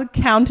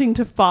counting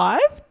to 5.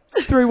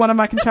 Through one of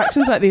my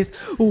contractions like this.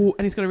 Ooh,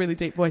 and he's got a really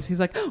deep voice.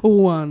 He's like,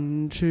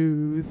 1,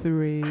 2,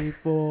 3,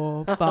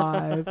 4,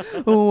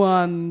 5,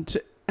 1, 2.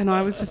 And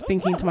I was just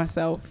thinking to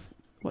myself,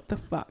 what the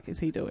fuck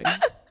is he doing?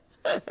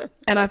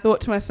 And I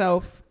thought to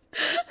myself,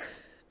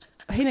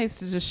 he needs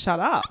to just shut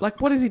up.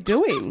 Like, what is he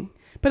doing?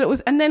 But it was,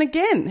 and then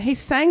again, he's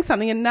saying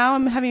something, and now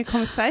I'm having a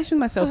conversation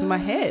with myself in my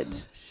head.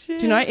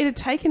 Do you know, it had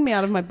taken me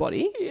out of my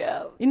body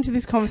into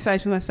this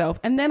conversation with myself.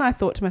 And then I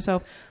thought to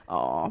myself,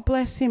 oh,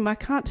 bless him. I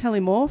can't tell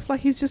him off.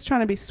 Like, he's just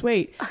trying to be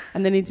sweet.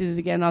 And then he did it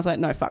again. And I was like,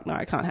 no, fuck no,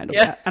 I can't handle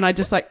that. And I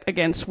just, like,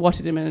 again,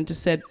 swatted him and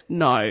just said,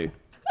 no. I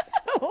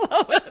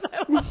love it.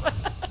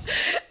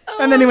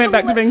 And then he went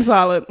back to being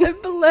silent.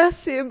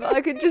 Bless him. I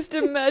could just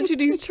imagine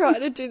he's trying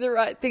to do the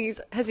right thing.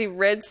 Has he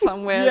read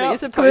somewhere that you're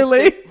supposed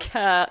clearly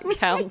to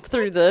count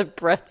through the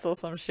breaths or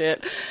some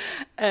shit?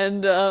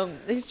 And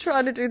he's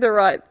trying to do the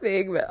right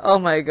thing. But, oh,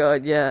 my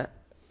God, yeah.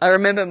 I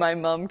remember my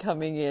mum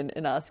coming in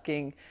and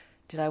asking,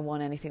 did I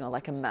want anything or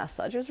like a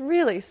massage? It was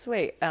really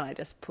sweet. And I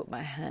just put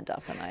my hand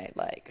up and I,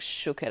 like,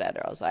 shook it at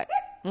her. I was like,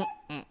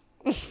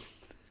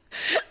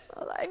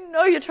 I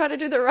know you're trying to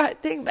do the right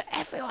thing, but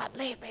everyone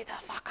leave me the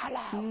fuck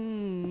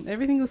alone.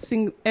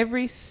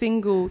 Every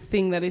single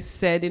thing that is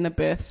said in a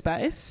birth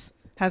space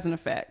has an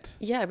effect.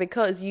 Yeah,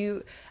 because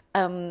you're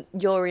in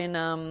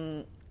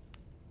I'm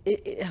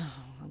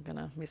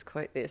gonna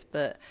misquote this,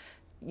 but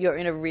you're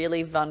in a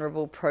really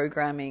vulnerable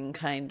programming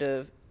kind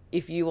of.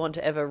 If you want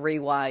to ever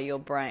rewire your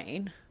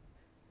brain,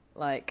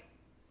 like,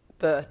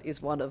 birth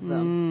is one of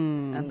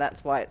them, and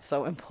that's why it's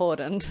so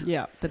important.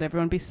 Yeah, that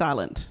everyone be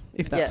silent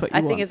if that's what you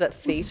want. I think is it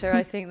theta,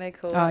 I think they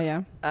call it. Oh,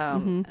 yeah.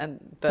 And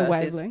birth the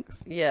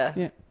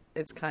wavelengths.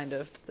 It's kind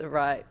of the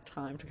right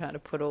time to kind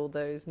of put all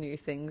those new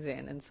things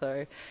in. And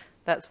so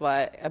that's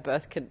why a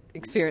birth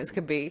experience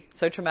could be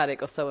so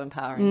traumatic or so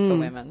empowering for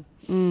women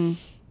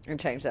and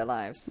change their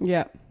lives.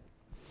 Yeah.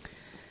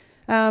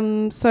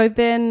 So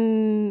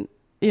then,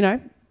 you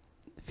know,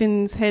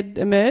 Finn's head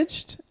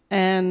emerged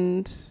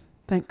and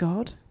thank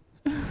God.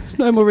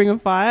 No more ring of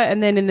fire.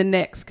 And then in the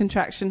next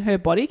contraction, her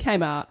body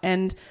came out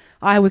and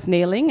I was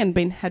kneeling and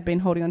had been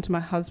holding on to my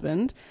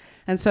husband.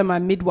 And so my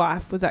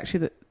midwife was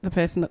actually the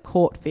person that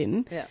caught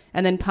Finn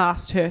and then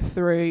passed her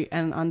through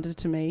and under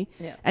to me.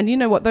 Yeah. And you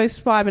know what? Those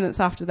 5 minutes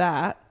after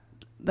that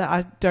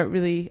I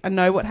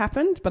know what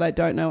happened, but I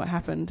don't know what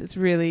happened. It's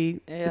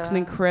really, it's an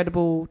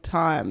incredible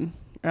time.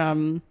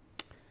 I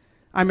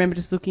remember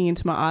just looking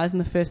into my eyes and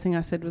the first thing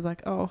I said was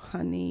like, oh,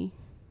 honey.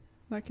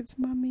 Like, it's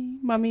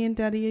mummy and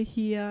daddy are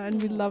here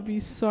and we love you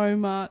so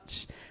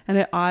much. And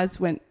her eyes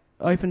went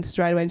open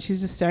straight away and she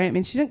was just staring at me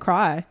and she didn't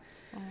cry.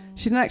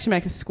 She didn't actually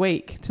make a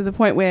squeak, to the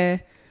point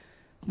where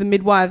the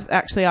midwives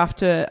actually,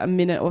 after a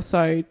minute or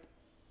so,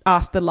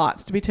 asked the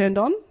lights to be turned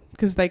on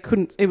because they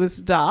couldn't. It was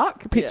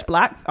dark, pitch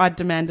black. I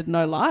demanded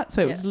no light,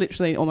 so it was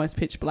literally almost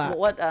pitch black.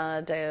 What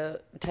day?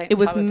 It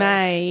was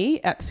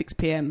May at 6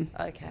 p.m.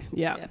 Okay.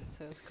 Yeah.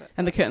 So it was quite.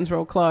 And the curtains were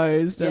all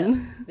closed.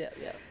 And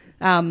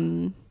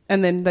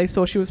and then they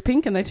saw she was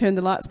pink and they turned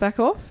the lights back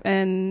off.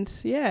 And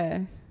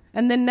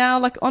and then now,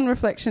 like, on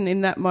reflection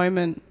in that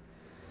moment,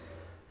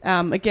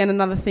 again,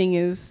 another thing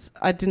is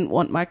I didn't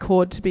want my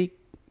cord to be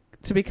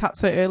cut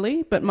so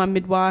early, but my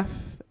midwife,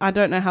 I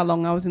don't know how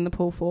long I was in the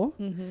pool for,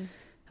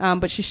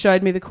 but she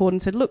showed me the cord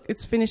and said, look,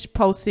 it's finished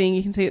pulsing.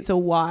 You can see it's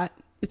all white.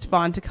 It's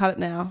fine to cut it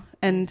now.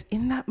 And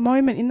in that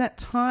moment, in that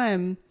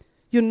time,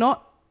 you're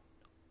not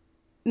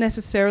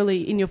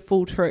necessarily in your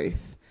full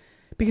truth.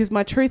 Because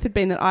my truth had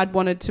been that I'd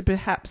wanted to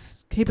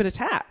perhaps keep it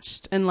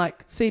attached and,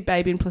 like, see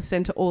baby and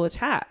placenta all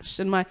attached.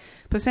 And my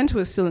placenta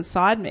was still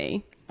inside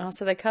me. Oh,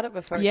 so they cut it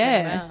before it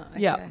came out. Okay.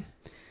 Yeah.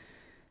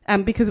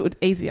 Because it was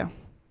easier.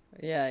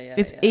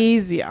 It's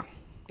easier.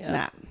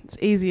 Yeah. It's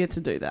easier to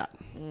do that.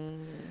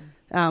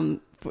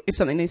 If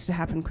something needs to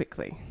happen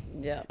quickly.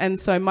 Yeah. And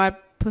so my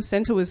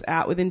placenta was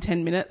out within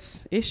 10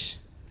 minutes-ish,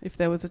 if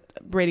there was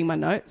reading my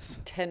notes.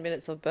 10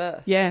 minutes of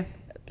birth? Yeah.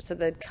 So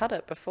they'd cut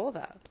it before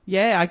that?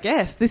 Yeah, I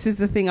guess. This is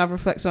the thing I've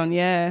reflected on.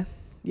 Yeah.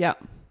 Yeah.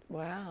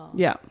 Wow.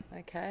 Yeah.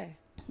 Okay.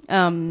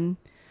 And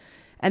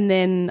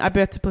then I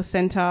birthed a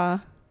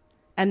placenta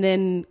and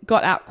then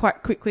got out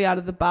quite quickly out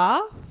of the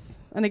bath.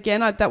 And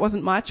again, that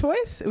wasn't my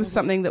choice. It was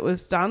something that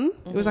was done.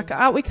 It was like,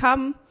 out we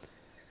come.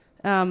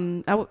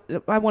 I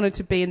wanted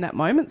to be in that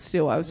moment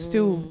still. I was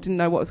still didn't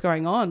know what was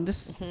going on.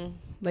 Just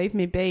leave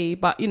me be.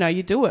 But, you know,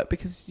 you do it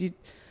because you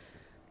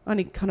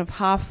only kind of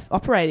half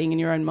operating in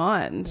your own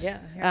mind.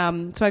 Yeah.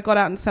 So I got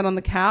out and sat on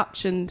the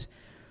couch and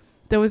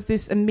there was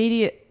this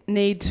immediate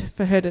need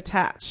for her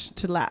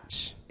to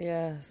latch.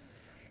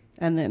 Yes.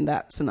 And then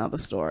that's another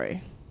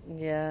story.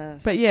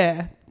 Yes. But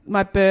yeah,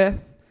 my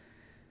birth,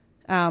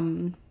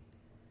 I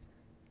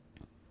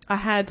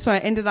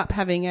ended up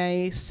having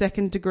a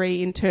 2nd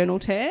degree internal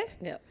tear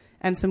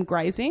and some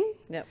grazing,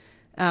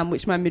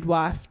 which my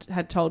midwife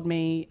had told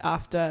me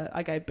after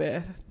I gave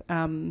birth.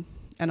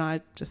 And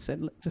I just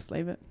said, just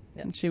leave it.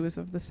 Yep. And she was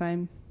of the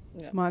same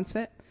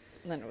mindset.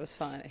 And then it was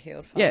fine. It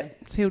healed fine. Yeah,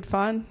 it's healed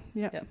fine.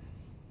 Yeah. Yep.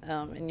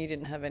 And you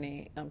didn't have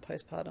any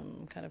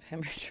postpartum kind of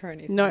hemorrhage or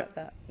anything like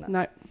that?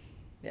 No.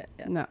 Yeah.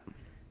 No.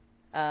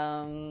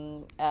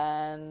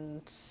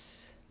 And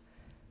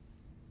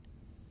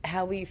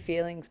how were you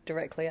feeling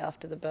directly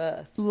after the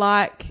birth?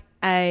 Like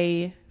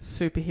a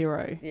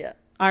superhero. Yeah.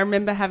 I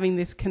remember having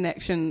this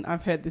connection,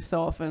 I've heard this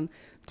so often,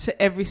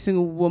 to every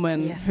single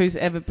woman who's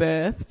ever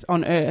birthed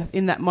on earth.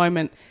 In that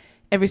moment,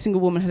 every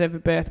single woman had ever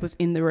birthed was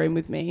in the room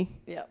with me.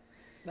 Yeah,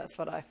 that's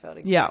what I felt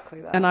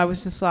exactly that. And I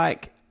was just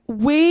like,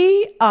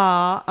 We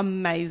are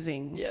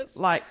amazing. Yes.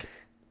 Like,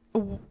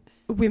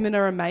 women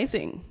are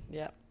amazing.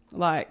 Yeah.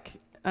 Like,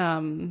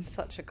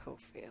 such a cool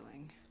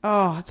feeling.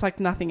 oh, it's like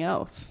nothing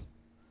else.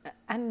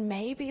 And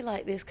maybe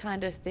like this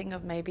kind of thing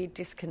of maybe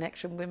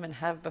disconnection women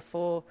have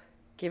before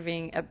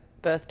giving a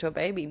birth to a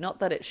baby. Not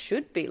that it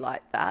should be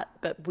like that,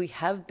 but we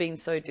have been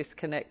so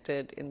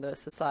disconnected in the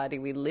society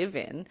we live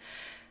in.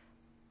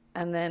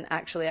 And then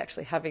actually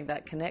having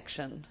that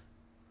connection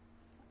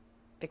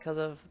because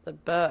of the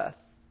birth.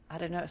 I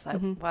don't know. It's like,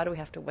 why do we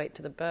have to wait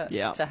to the birth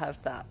to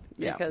have that?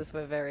 Because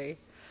we're very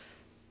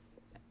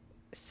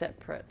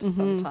separate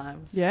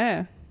sometimes.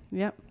 Yeah.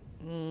 Yep.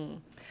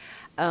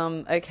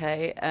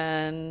 Okay.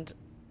 And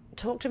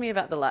talk to me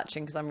about the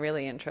latching because I'm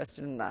really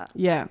interested in that.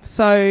 Yeah.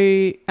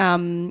 So,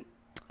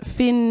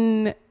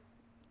 Finn,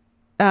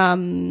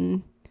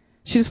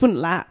 she just wouldn't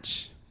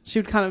latch. She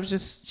would kind of she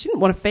didn't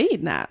want to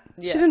feed Nat.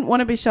 Yeah. She didn't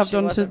want to be shoved She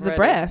onto wasn't the ready.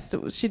 breast.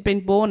 She'd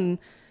been born,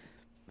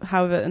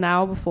 however, an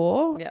hour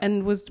before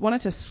and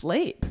wanted to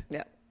sleep.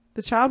 Yeah.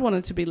 The child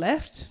wanted to be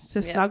left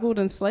to snuggled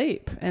and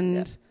sleep,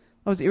 and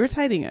I was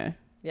irritating her.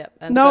 Yeah.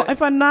 And now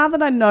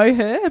that I know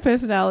her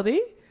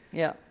personality,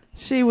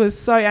 she was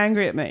so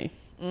angry at me.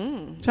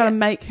 Trying to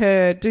make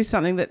her do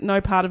something that no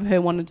part of her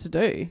wanted to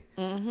do.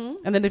 Mm-hmm.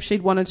 And then if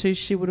she'd wanted to,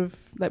 she would have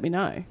let me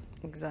know.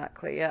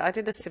 Exactly. Yeah, I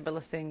did a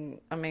similar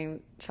thing. I mean,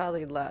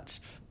 Charlie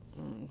latched.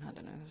 I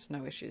don't know. There's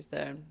no issues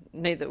there.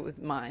 Neither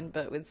with mine,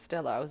 but with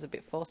Stella, I was a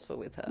bit forceful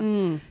with her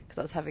because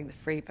I was having the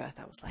free birth.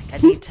 I was like, I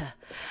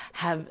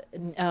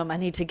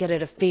need to get her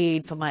to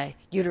feed for my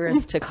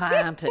uterus to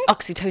clamp and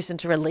oxytocin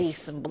to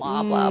release and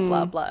blah blah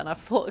blah blah. And I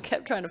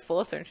kept trying to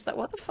force her, and she's like,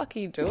 "What the fuck are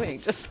you doing?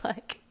 Just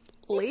like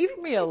leave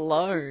me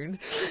alone."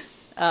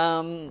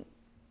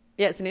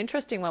 Yeah, it's an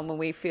interesting one when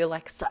we feel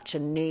like such a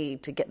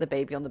need to get the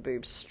baby on the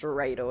boob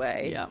straight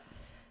away. Yeah.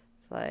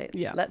 It's like,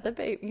 let the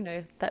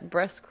baby, that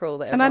breast crawl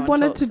that and I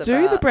wanted to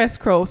do the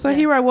breast crawl. So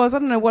here I was, I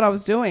don't know what I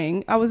was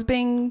doing. I was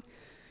being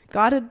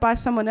guided by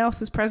someone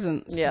else's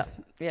presence. Yeah,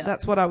 yeah.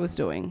 That's what I was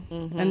doing.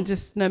 And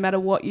just no matter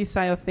what you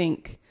say or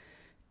think,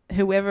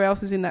 whoever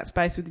else is in that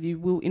space with you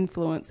will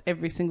influence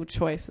every single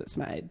choice that's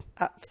made.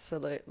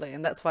 Absolutely.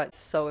 And that's why it's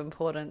so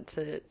important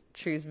to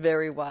choose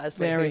very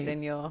wisely who's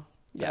in your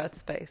birth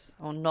space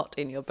or not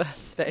in your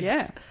birth space.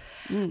 Yeah.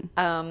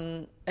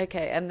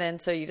 Okay. And then,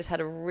 so you just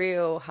had a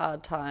real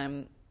hard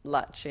time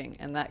latching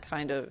and that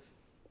kind of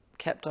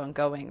kept on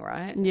going,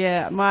 right?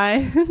 Yeah. My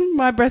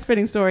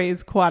breastfeeding story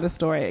is quite a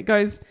story. It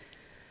goes,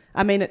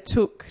 it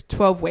took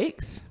 12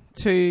 weeks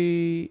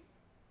and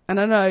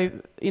I know,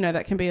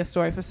 that can be a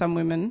story for some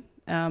women.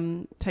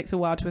 Takes a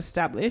while to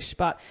establish,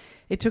 but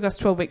it took us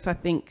 12 weeks, I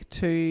think,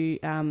 to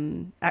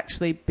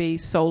actually be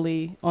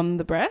solely on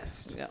the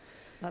breast. Yeah.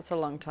 That's a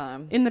long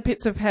time. In the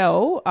pits of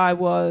hell, I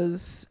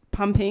was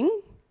pumping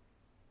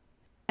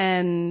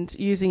and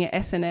using an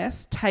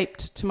SNS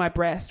taped to my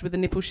breast with a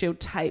nipple shield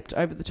taped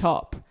over the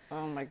top.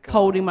 Oh, my God.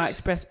 Holding my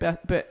express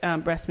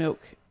breast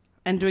milk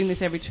and doing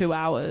this every 2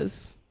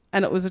 hours.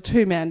 And it was a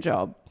 2-man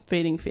job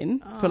feeding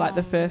Finn for like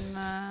the first...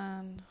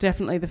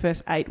 Definitely the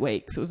first 8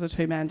 weeks. It was a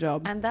 2-man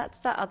job. And that's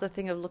that other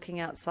thing of looking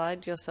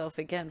outside yourself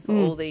again for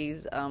all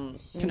these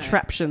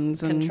contraptions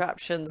to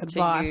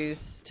advice.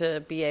 use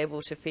to be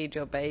able to feed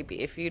your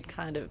baby. If you'd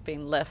kind of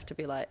been left to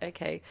be like,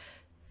 okay,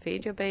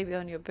 feed your baby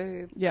on your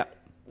boob. Yeah.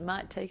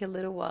 Might take a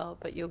little while,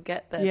 but you'll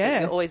get there. Yeah.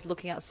 But you're always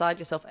looking outside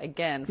yourself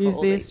again. For use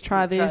all this, these,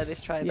 try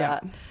this. Try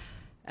that.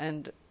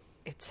 And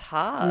it's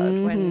hard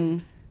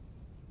when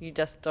you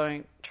just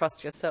don't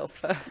trust yourself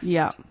first.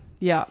 Yeah.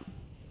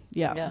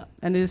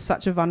 And it is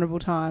such a vulnerable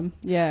time.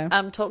 Yeah.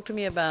 Talk to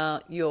me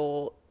about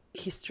your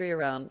history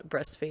around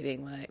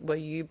breastfeeding. Like, were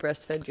you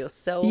breastfed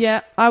yourself? Yeah,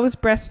 I was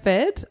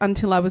breastfed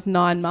until I was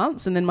 9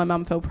 months, and then my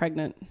mum fell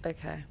pregnant.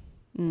 Okay.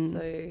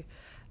 So,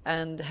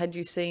 and had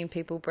you seen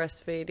people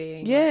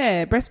breastfeeding?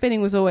 Yeah,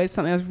 breastfeeding was always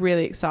something I was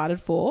really excited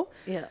for.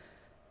 Yeah.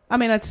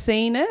 I'd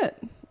seen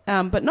it,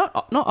 but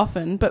not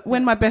often. But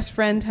when my best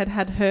friend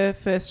had her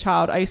first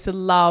child, I used to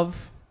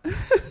love...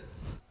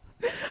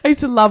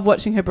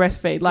 watching her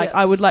breastfeed. Like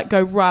I would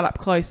go right up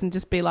close and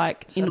just be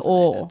in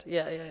awe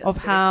of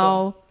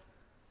how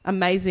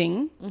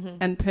amazing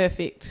and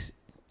perfect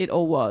it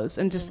all was.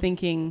 And just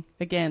thinking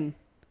again,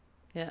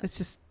 it's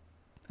just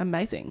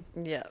amazing.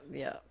 Yeah.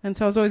 And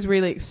so I was always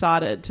really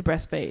excited to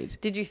breastfeed.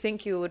 Did you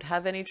think you would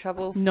have any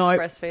trouble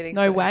breastfeeding?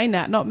 No way,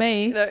 Nat, not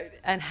me. No.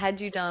 And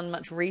had you done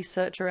much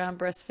research around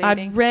breastfeeding?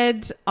 I'd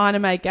read Ina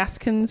May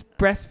Gaskin's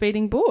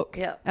breastfeeding book.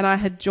 Yeah. And I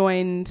had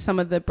joined some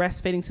of the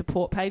breastfeeding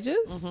support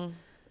pages.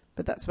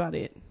 But that's about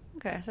it.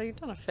 Okay, so you've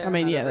done a fair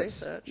amount of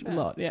research. That's a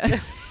lot, yeah.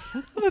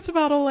 That's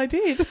about all I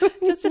did.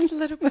 just a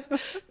little bit.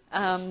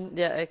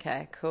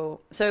 Okay,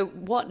 cool. So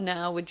what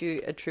now would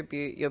you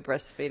attribute your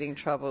breastfeeding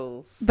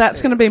troubles to?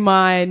 That's going to be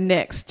my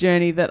next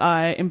journey that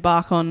I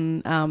embark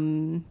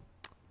on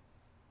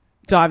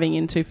diving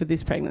into for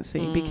this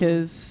pregnancy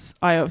because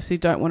I obviously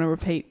don't want to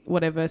repeat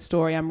whatever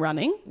story I'm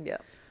running. Yeah.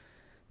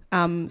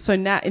 So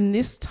now in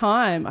this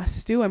time, I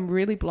still am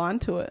really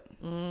blind to it.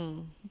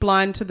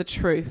 Blind to the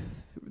truth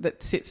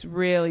that sits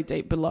really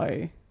deep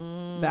below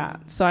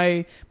that.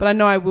 So, but I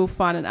know I will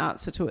find an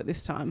answer to it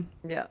this time.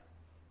 Yeah.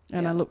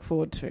 And I look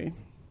forward to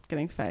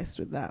getting faced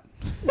with that.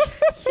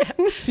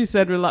 She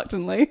said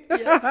reluctantly.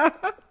 Yes.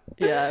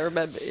 Yeah, I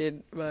remember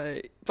in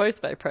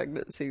both my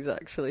pregnancies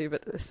actually,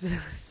 but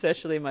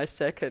especially my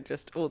second,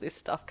 just all this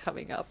stuff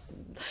coming up,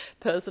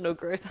 personal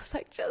growth. I was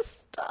like,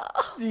 just stop.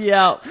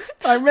 Yeah,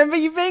 I remember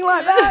you being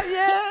like that.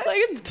 Yeah, like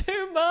it's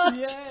too much.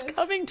 Yes. It's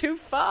coming too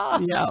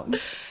fast. Yeah,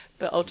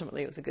 but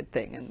ultimately it was a good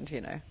thing,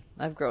 and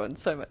I've grown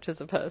so much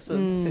as a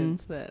person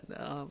since then.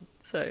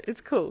 So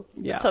it's cool.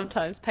 Yeah,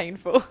 sometimes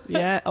painful.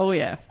 Yeah. Oh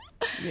yeah.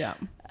 Yeah.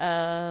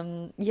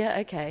 Yeah.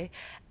 Okay.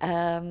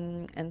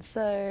 And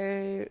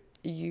so.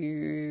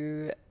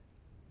 You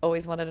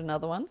always wanted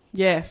another one?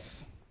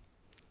 Yes.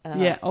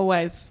 Yeah,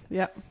 always.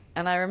 Yeah.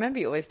 And I remember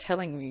you always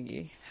telling me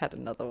you had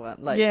another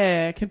one.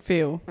 I could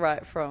feel.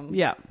 Right from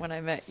when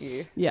I met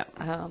you. Yeah.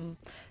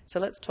 So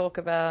let's talk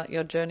about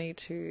your journey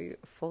to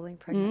falling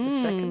pregnant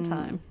the second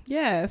time.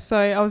 Yeah, so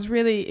I was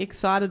really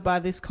excited by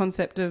this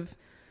concept of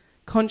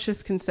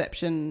conscious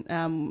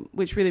conception,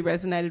 which really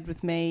resonated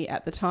with me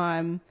at the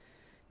time,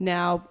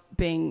 now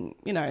being,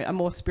 a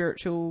more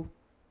spiritual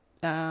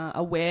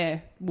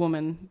aware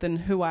woman than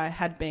who I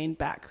had been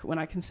back when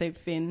I conceived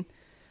Finn,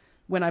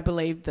 when I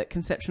believed that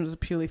conception was a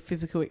purely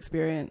physical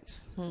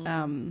experience.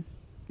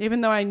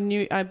 Even though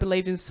I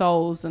believed in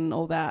souls and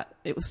all that,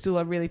 it was still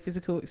a really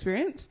physical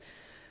experience.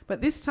 But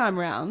this time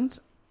round,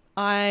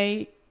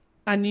 I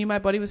knew my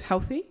body was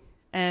healthy,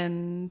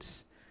 and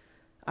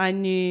I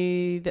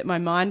knew that my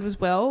mind was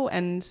well,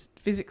 and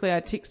physically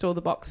I ticked all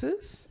the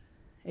boxes,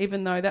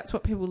 even though that's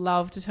what people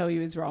love to tell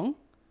you is wrong.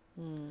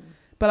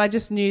 But I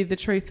just knew the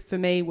truth for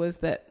me was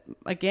that,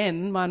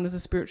 again, mine was a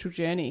spiritual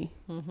journey.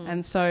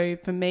 And so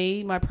for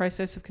me, my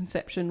process of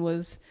conception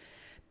was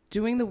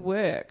doing the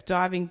work,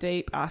 diving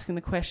deep, asking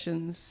the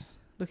questions,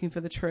 looking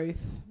for the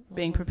truth,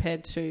 being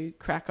prepared to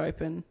crack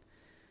open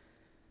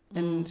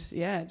and,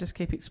 just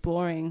keep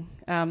exploring.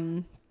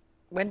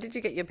 When did you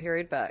get your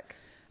period back?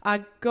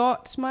 I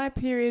got my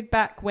period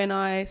back when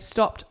I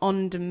stopped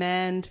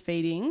on-demand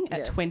feeding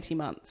at 20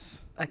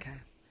 months. Okay.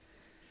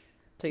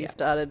 So you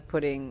started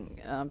putting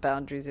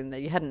boundaries in there.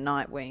 You hadn't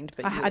night weaned,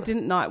 but I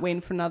didn't night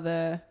wean for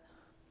another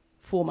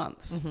 4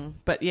 months.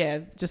 But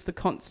just the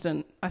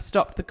constant. I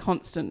stopped the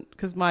constant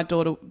because my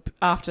daughter,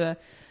 after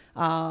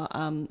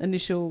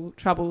initial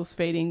troubles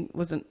feeding,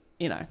 wasn't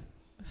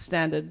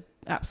standard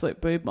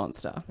absolute boob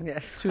monster.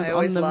 Yes, she was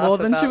on them more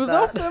than she was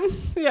off them.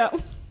 Yeah.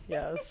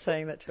 Yeah, I was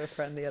saying that to a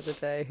friend the other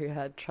day who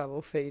had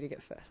trouble feeding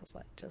at first. I was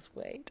like, just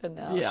wait, and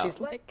now she's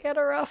like, get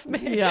her off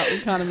me. Yeah, you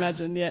can't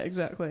imagine. Yeah,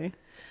 exactly.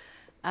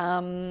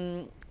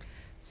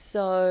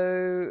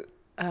 So,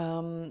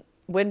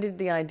 when did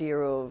the idea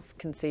of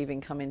conceiving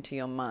come into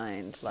your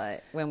mind?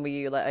 Like, when were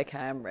you like, okay,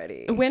 I'm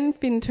ready? When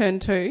Finn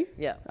turned 2,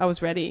 I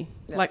was ready.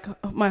 Yeah. Like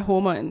my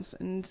hormones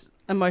and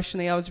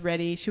emotionally I was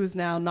ready. She was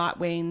now night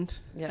weaned.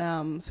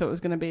 Yeah. So it was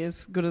going to be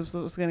as good as it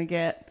was going to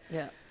get.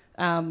 Yeah.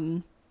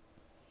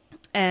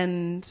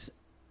 And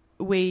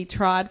we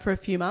tried for a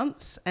few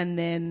months, and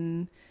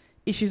then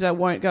issues I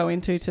won't go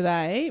into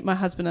today. My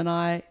husband and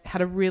I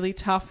had a really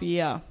tough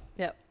year.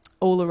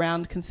 All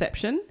around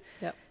conception.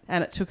 Yep.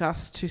 And it took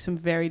us to some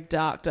very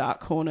dark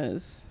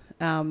corners.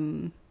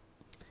 And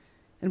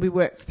we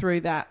worked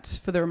through that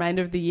for the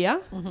remainder of the year,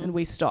 and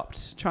we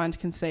stopped trying to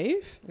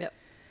conceive. Yep.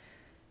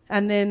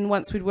 And then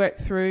once we'd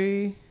worked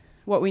through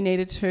what we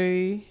needed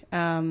to,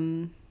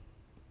 I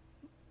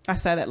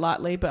say that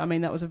lightly, but I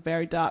mean, that was a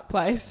very dark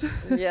place.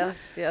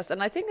 Yes.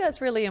 And I think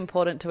that's really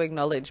important to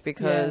acknowledge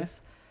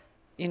because...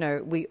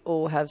 we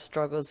all have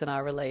struggles in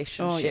our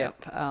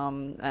relationship,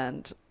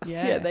 and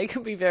they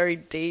can be very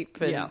deep,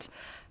 and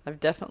I've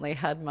definitely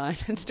had mine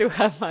and still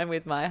have mine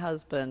with my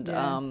husband.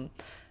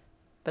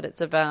 But it's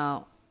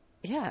about,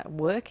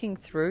 working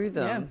through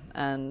them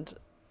and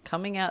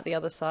coming out the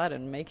other side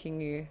and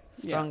making you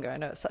stronger. I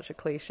know it's such a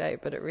cliche,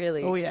 but it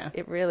really,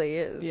 it really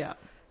is. Yeah.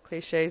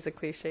 Cliches are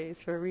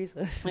cliches for a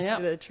reason. Yeah.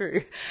 They're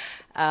true.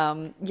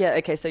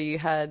 Okay, so you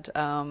had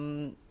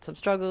some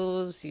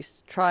struggles, you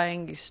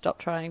stopped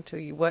trying till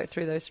you worked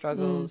through those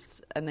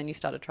struggles, and then you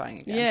started trying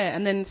again. Yeah,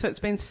 and then so it's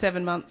been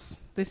 7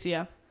 months this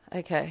year.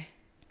 Okay.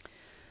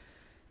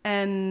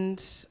 And,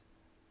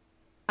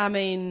 I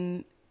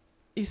mean,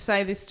 you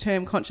say this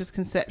term conscious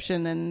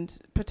conception, and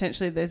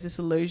potentially there's this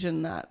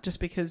illusion that just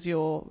because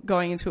you're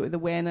going into it with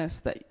awareness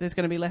that there's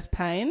going to be less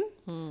pain,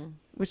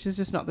 which is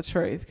just not the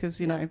truth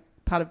because,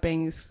 part of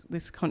being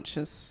this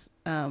conscious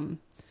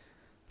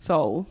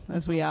soul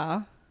as we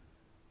are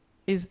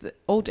is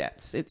all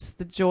depths. It's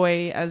the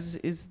joy as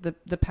is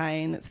the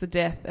pain. It's the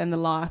death and the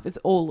life. It's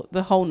all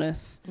the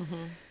wholeness.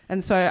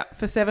 And so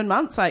for 7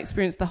 months I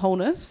experienced the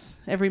wholeness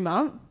every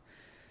month.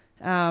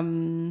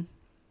 And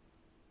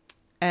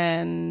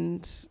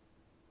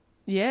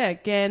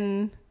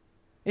again,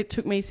 it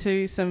took me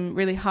to some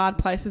really hard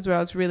places where I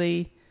was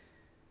really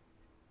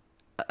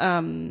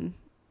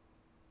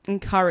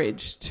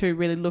encouraged to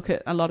really look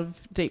at a lot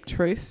of deep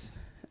truths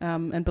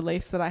and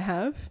beliefs that I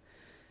have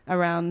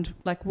around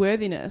like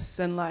worthiness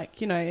and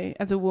like,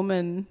 as a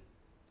woman,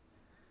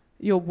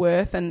 your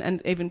worth and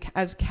even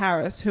as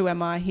Karis, who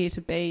am I here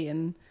to be?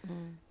 And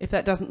if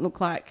that doesn't look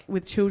like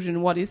with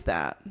children, what is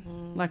that?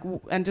 Like,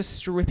 and just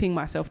stripping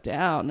myself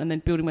down and then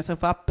building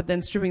myself up, but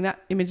then stripping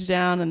that image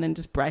down and then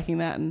just breaking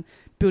that and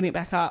building it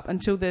back up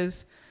until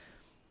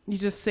you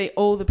just see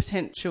all the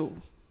potential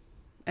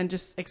and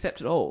just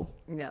accept it all.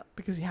 Yeah.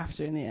 Because you have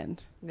to in the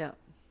end. Yeah.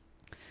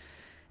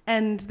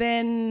 And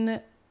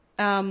then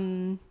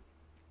the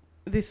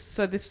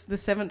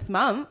 7th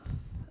month,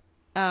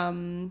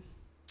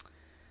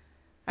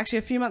 actually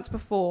a few months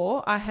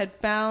before, I had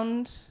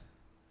found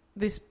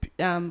this,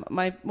 one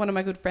of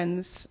my good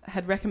friends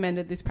had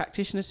recommended this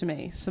practitioner to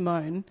me,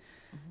 Simone.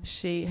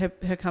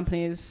 Her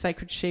company is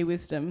Sacred She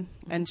Wisdom,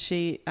 and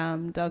she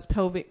does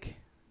pelvic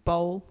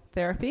bowl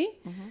therapy.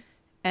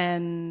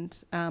 And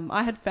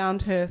I had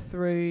found her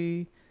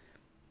through,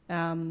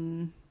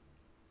 my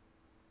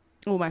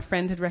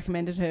friend had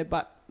recommended her,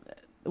 but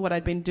what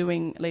I'd been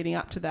doing leading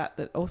up to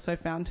that also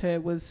found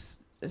her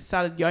was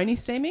started yoni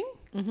steaming.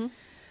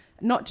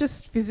 Not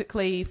just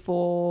physically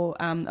for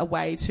a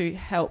way to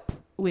help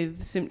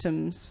with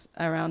symptoms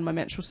around my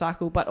menstrual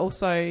cycle, but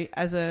also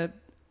as a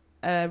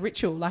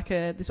ritual, like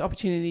this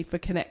opportunity for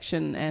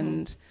connection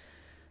and,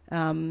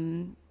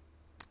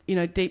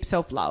 deep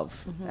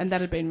self-love. And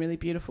that had been really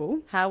beautiful.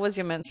 How was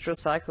your menstrual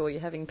cycle? Were you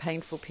having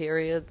painful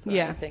periods or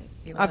anything?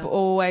 I've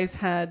always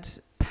had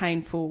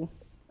painful,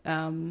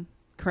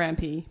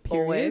 crampy periods.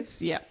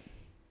 Always? Yeah.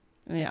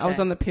 Yeah. Okay. I was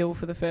on the pill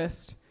for the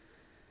first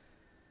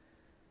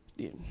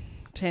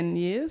 10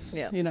 years,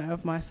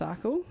 of my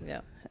cycle.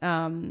 Yeah.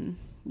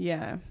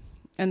 Yeah.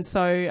 And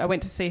so I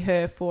went to see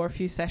her for a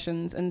few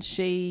sessions and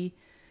she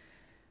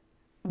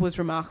was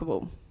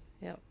remarkable.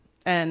 Yep.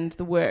 And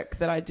the work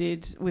that I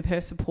did with her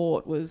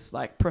support was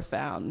like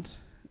profound,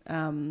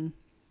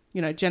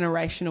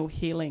 generational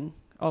healing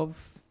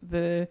of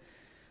the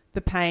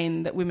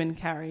pain that women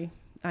carry.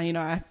 I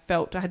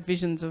had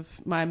visions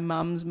of my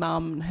mum's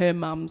mum and her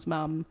mum's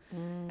mum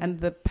and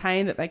the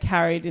pain that they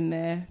carried in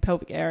their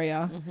pelvic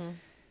area.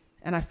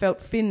 And I felt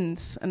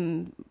Finn's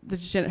and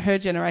her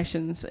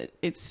generations.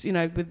 It's,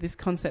 with this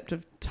concept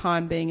of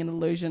time being an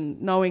illusion,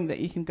 knowing that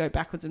you can go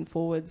backwards and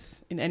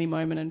forwards in any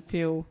moment and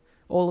feel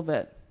all of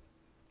it.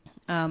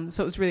 So it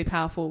was really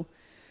powerful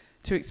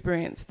to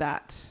experience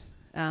that.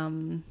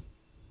 And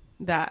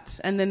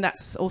then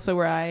that's also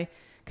where I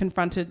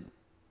confronted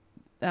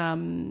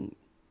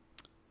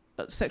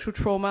sexual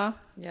trauma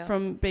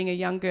from being a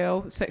young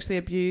girl, sexually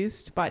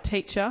abused by a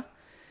teacher.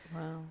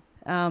 Wow.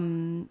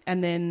 And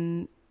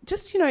then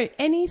just,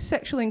 any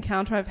sexual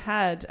encounter I've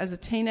had as a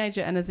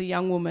teenager and as a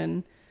young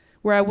woman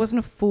where I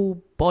wasn't a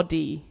full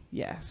body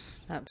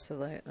yes.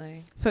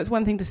 Absolutely. So it's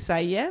one thing to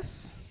say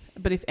yes,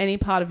 but if any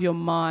part of your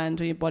mind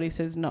or your body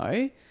says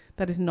no,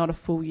 that is not a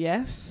full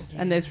yes.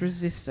 And there's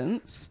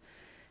resistance.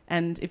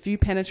 And if you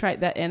penetrate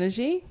that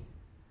energy,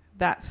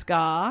 that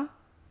scar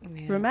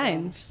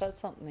remains. Gosh, that's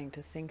something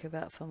to think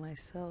about for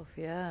myself,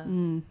 yeah.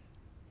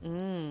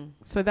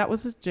 So that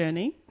was a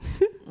journey.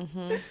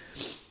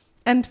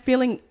 And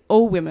feeling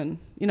all women,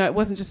 it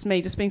wasn't just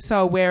me, just being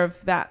so aware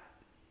of that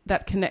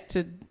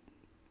connected,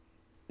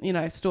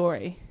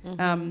 story.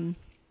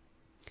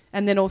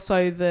 And then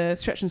also the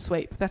stretch and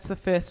sweep. That's the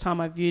first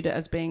time I viewed it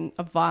as being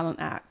a violent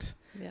act.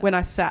 When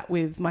I sat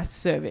with my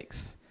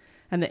cervix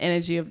and the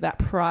energy of that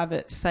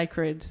private,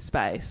 sacred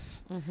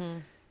space.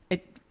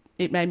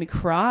 It made me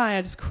cry.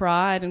 I just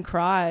cried and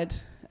cried.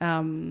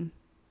 And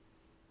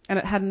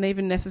it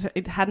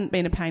hadn't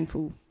been a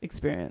painful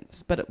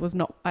experience, but it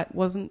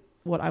wasn't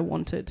what I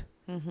wanted.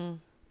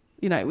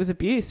 It was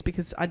abuse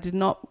because I did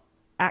not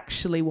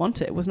actually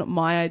want it. It was not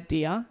my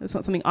idea. It's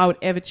not something I would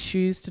ever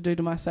choose to do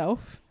to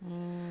myself.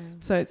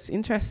 So it's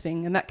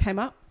interesting. And that came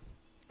up.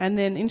 And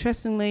then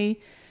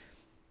interestingly,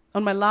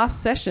 on my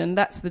last session,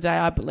 that's the day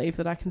I believe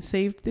that I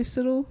conceived this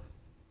little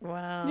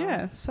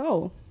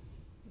soul.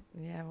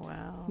 Yeah,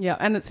 wow. Yeah,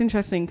 and it's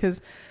interesting because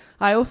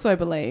I also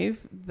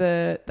believe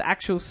the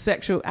actual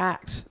sexual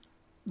act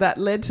that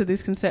led to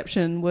this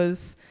conception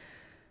was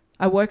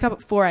I woke up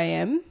at 4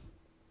 a.m.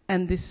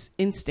 and this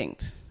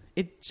instinct,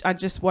 I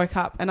just woke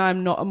up and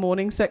I'm not a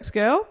morning sex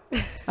girl.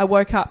 I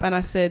woke up and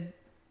I said,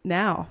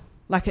 now,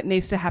 like it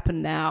needs to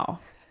happen now.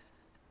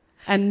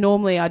 And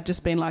normally I'd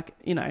just been like,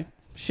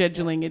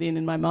 scheduling it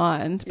in my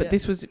mind, but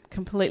this was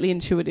completely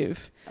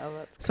intuitive. Oh,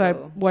 that's cool. So I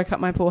woke up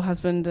my poor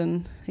husband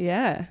and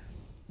I'm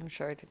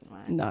sure he didn't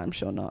mind. No, I'm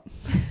sure not.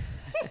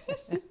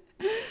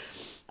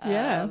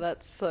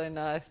 That's so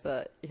nice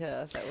that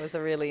was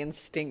a really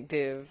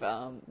instinctive,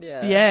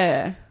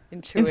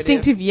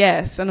 instinctive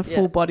yes and a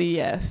full body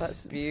yes.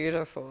 That's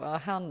beautiful. Oh,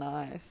 how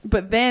nice.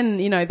 But then,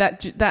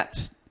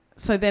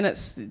 so then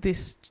it's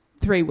this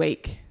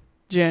 3-week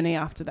journey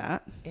after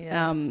that.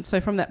 Yes.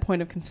 So from that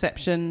point of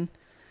conception,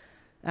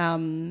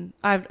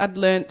 I'd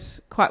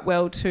learnt quite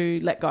well to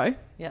let go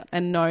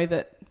and know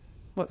that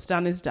what's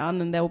done is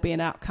done and there will be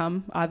an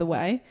outcome either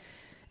way.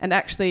 And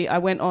actually I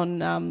went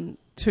on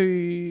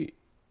 2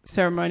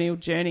 ceremonial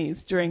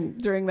journeys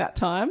during that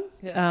time,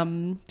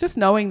 just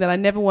knowing that I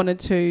never wanted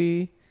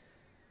to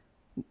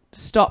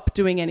stop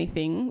doing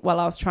anything while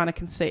I was trying to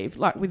conceive,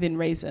 like within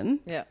reason.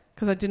 Yeah.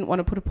 Because I didn't want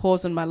to put a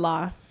pause on my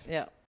life.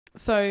 Yeah.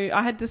 So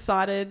I had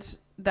decided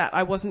that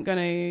I wasn't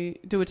going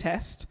to do a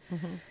test.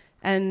 Mm-hmm.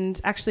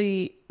 And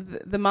actually,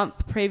 the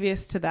month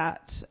previous to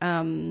that,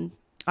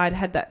 I'd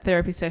had that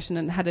therapy session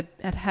and had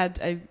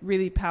a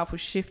really powerful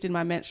shift in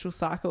my menstrual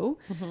cycle.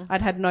 Mm-hmm.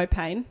 I'd had no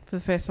pain for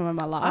the first time in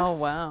my life. Oh,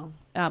 wow.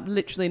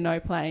 Literally no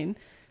pain.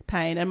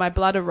 And my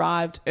blood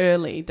arrived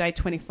early, day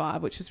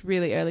 25, which is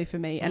really early for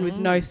me, and with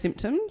no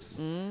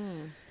symptoms.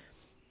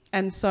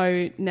 And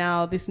so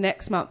now this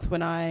next month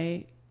when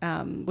I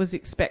was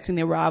expecting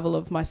the arrival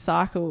of my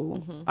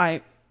cycle,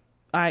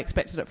 I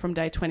expected it from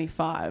day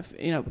 25.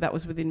 You know, that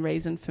was within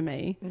reason for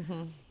me.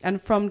 Mm-hmm.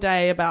 And from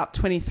day about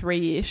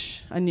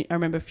 23-ish, I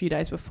remember a few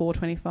days before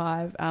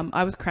 25,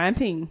 I was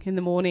cramping in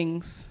the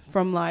mornings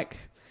from like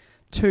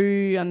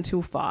 2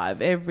 until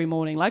 5 every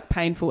morning, like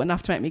painful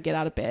enough to make me get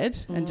out of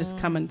bed and just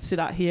come and sit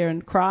out here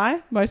and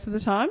cry most of the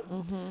time.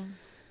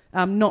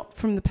 Mm-hmm. Not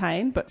from the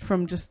pain, but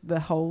from just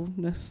the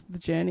wholeness, the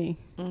journey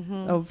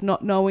of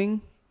not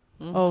knowing,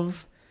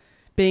 of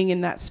being in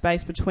that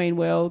space between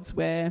worlds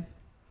where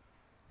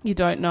you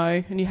don't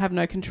know and you have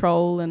no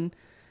control and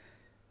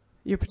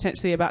you're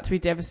potentially about to be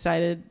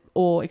devastated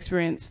or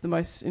experience the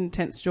most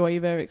intense joy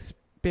you've ever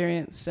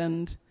experienced.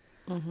 And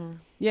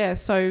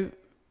so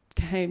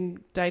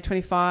came day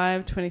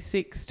 25,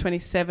 26,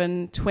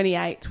 27,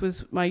 28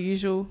 was my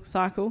usual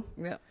cycle.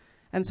 Yeah.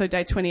 And so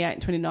day 28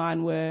 and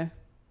 29 were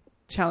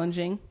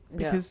challenging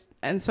because,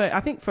 and so I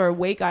think for a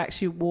week I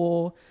actually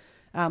wore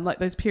like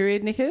those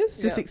period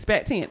knickers, just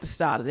expecting it to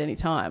start at any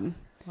time.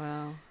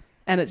 Wow.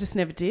 And it just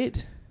never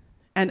did.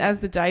 And as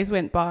the days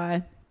went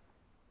by,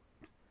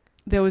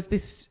 there was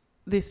this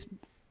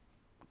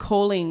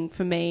calling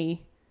for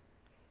me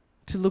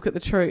to look at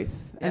the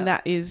truth, and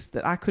that is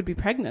that I could be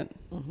pregnant.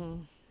 Mm-hmm.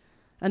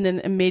 And then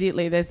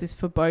immediately there's this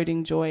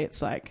foreboding joy.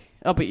 It's like,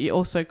 oh, but you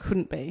also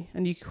couldn't be,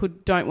 and you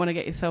don't want to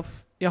get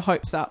your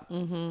hopes up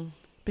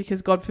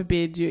because God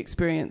forbid you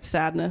experience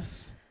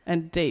sadness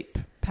and deep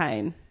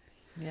pain.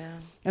 Yeah.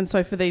 And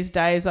so for these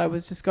days, I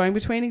was just going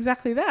between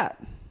exactly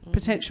that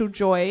potential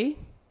joy,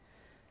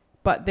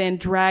 but then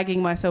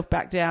dragging myself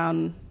back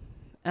down.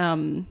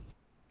 And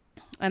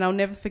I'll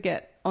never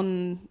forget,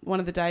 on one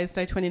of the days,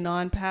 day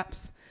 29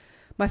 perhaps,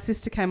 my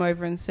sister came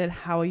over and said,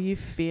 "How are you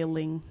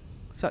feeling?"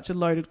 Such a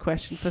loaded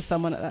question for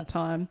someone at that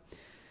time.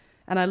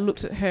 And I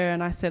looked at her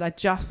and I said, "I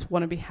just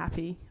want to be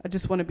happy. I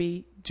just want to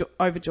be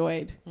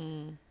overjoyed."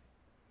 And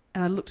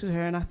I looked at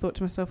her and I thought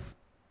to myself,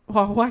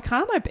 well, why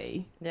can't I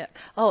be? Yeah.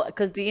 Oh,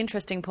 because the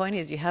interesting point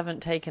is you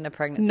haven't taken a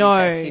pregnancy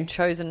test. You've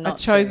chosen not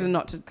to. I've chosen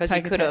not to take a test.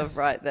 Because you could have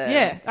right there.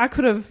 Yeah, I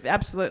could have,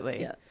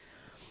 absolutely. Yeah.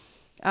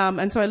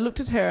 And so I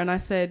looked at her and I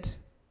said,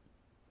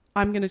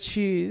 I'm going to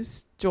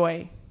choose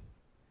joy.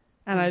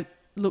 And I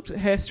looked at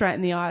her straight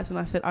in the eyes and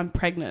I said, I'm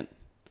pregnant.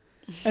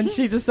 And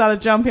she just started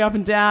jumping up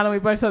and down and we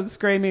both started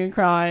screaming and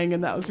crying,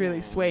 and that was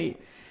really sweet.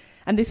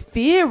 And this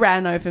fear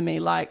ran over me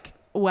like,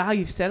 wow,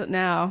 you've said it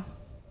now.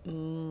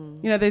 You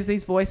know, there's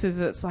these voices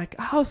that it's like,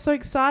 oh, so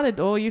excited.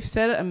 Or you've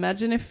said it.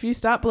 Imagine if you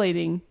start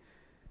bleeding.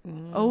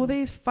 All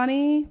these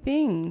funny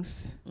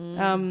things.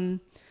 So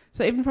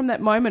even from that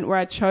moment where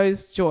I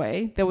chose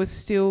joy, there was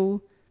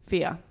still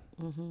fear.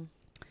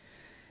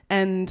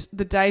 And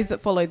the days that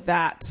followed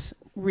that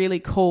really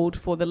called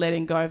for the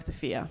letting go of the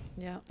fear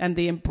and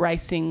the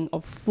embracing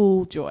of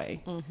full joy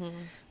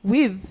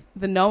with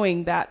the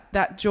knowing that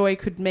that joy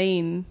could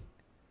mean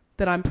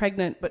that I'm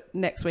pregnant, but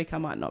next week I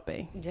might not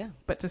be. Yeah.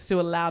 But to still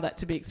allow that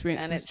to be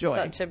experienced as joy.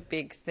 And it's such a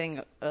big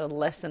thing, a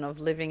lesson of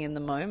living in the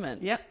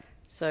moment. Yeah.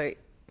 So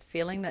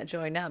feeling that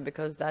joy now,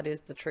 because that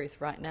is the truth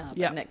right now.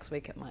 But next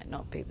week it might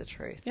not be the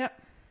truth.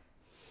 Yep.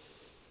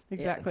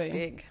 Exactly. Yeah, it's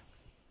big.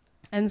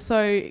 And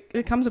so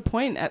it comes a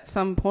point at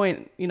some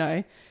point, you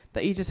know,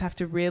 that you just have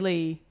to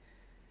really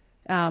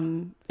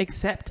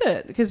accept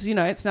it, because, you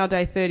know, it's now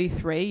day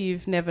 33.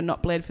 You've never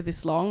not bled for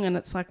this long. And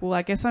it's like, well,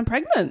 I guess I'm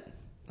pregnant.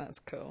 That's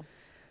cool.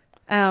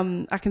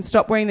 I can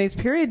stop wearing these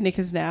period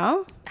knickers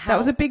now. That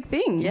was a big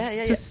thing. Yeah.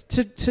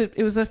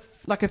 It was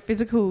like a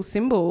physical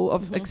symbol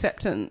of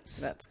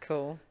acceptance. That's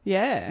cool.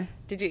 Yeah.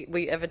 Were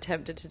you ever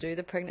tempted to do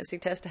the pregnancy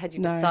test? Had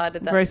you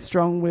decided that? Very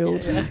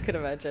strong-willed. Yeah, I could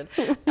imagine.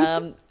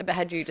 But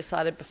had you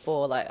decided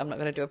before, like, I'm not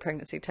going to do a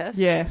pregnancy test?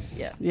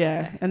 Yes.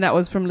 Yeah. Okay. And that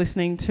was from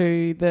listening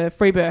to the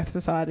Free Birth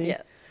Society.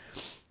 Yeah.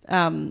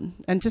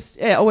 And just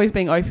always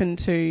being open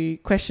to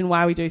question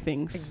why we do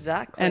things.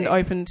 Exactly. And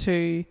open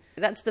to...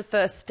 That's the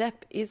first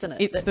step, isn't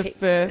it? It's the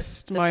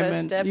first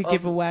moment you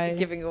give away.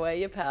 Giving away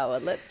your power.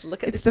 Let's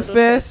look at this. It's the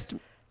first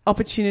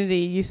opportunity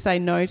you say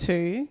no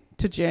to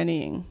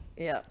journeying.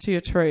 Yeah. To your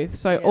truth.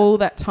 So all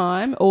that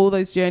time, all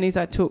those journeys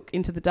I took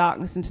into the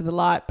darkness, into the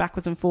light,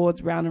 backwards and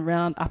forwards, round and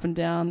round, up and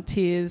down,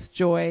 tears,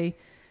 joy,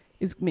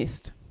 is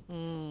missed.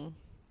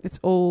 It's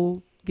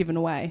all given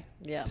away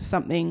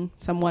to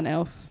someone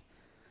else.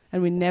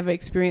 And we never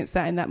experience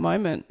that in that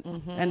moment.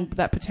 And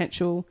that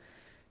potential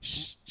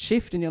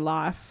shift in your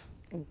life.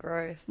 And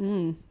growth.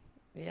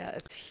 Yeah,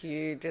 it's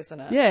huge, isn't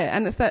it? Yeah,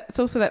 and it's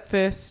also that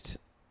first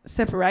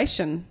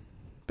separation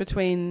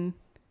between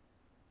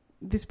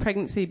this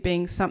pregnancy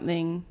being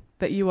something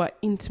that you are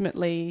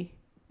intimately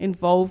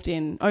involved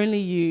in, only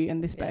you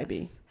and this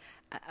baby.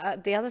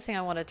 The other thing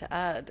I wanted to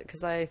add,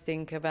 because I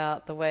think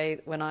about the way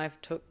when I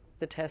took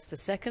the test the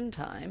second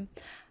time,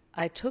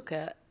 I took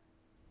it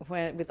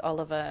with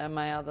Oliver and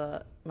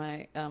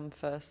my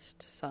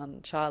first son,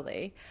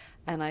 Charlie,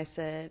 and I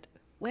said,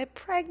 we're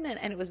pregnant.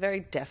 And it was very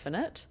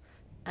definite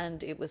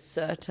and it was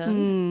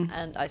certain.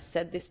 And I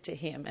said this to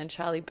him, and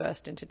Charlie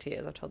burst into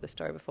tears. I've told this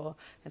story before,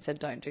 and said,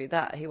 don't do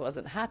that. He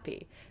wasn't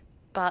happy.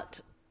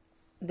 But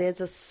there's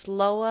a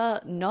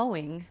slower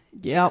knowing,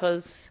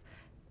 because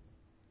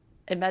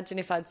imagine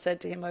if I'd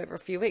said to him over a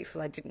few weeks,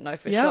 because I didn't know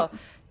for sure,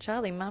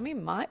 Charlie, Mummy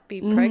might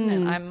be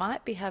pregnant. I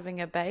might be having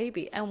a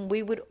baby. And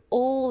we would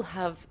all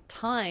have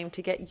time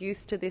to get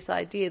used to this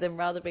idea than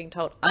rather being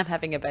told, I'm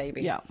having a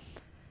baby. Yeah.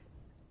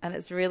 And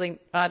it's really,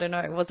 I don't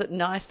know, was it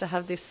nice to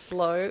have this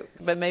slow,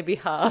 but maybe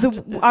hard?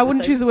 I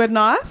wouldn't choose the word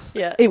nice.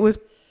 Yeah. It was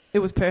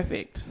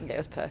perfect. Yeah, it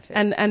was perfect.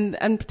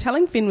 And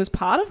telling Finn was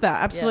part of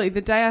that. Absolutely.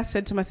 The day I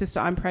said to my sister,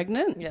 I'm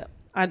pregnant,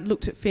 I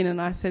looked at Finn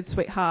and I said,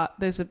 sweetheart,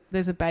 there's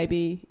a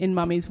baby in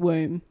Mummy's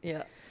womb.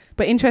 Yeah.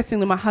 But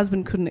interestingly, my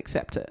husband couldn't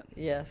accept it.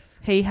 Yes.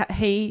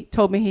 He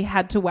told me he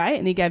had to wait,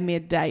 and he gave me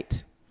a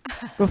date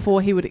before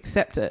he would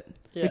accept it,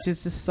 which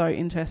is just so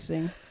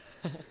interesting.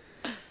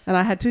 And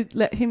I had to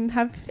let him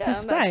have his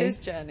space. That's his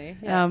journey.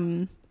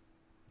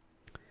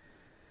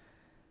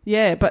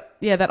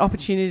 That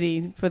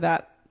opportunity for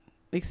that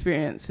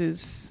experience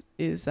is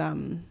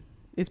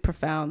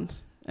profound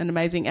and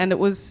amazing. And it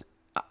was,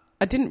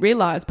 I didn't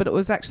realise, but it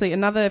was actually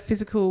another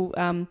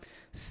physical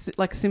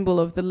symbol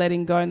of the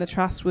letting go and the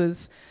trust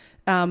was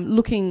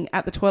looking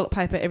at the toilet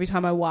paper every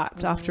time I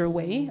wiped after a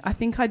wee. I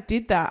think I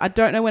did that. I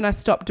don't know when I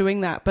stopped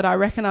doing that, but I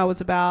reckon I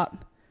was about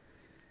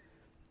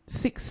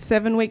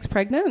 6-7 weeks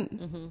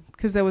pregnant,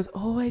 because there was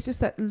always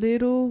just that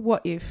little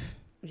what if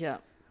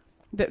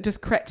that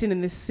just crept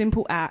in this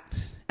simple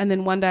act. And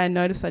then one day I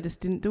noticed I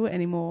just didn't do it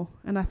anymore,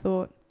 and I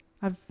thought,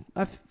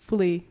 I've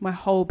fully, my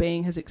whole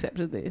being has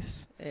accepted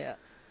this.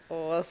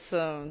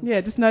 Awesome.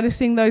 Just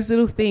noticing those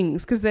little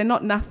things, because they're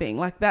not nothing.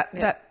 Like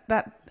that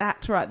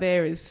act right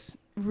there is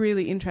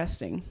really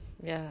interesting.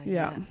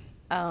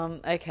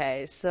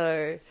 Okay,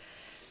 so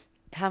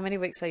how many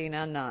weeks are you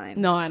now?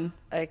 9. 9.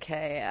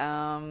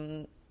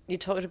 Okay. You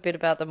talked a bit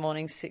about the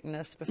morning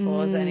sickness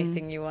before. Is there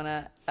anything you want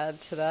to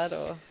add to that,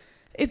 or?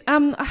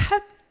 I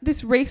had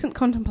this recent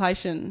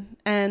contemplation,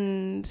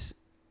 and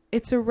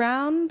it's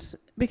around,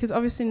 because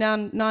obviously now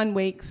 9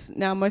 weeks,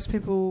 now most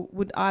people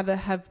would either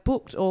have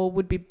booked or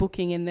would be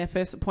booking in their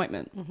first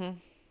appointment.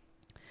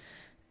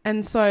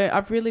 And so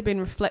I've really been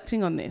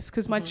reflecting on this,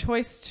 because my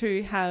choice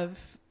to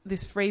have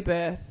this free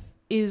birth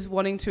is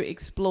wanting to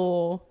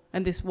explore,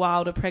 and this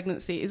wilder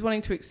pregnancy is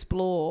wanting to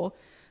explore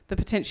the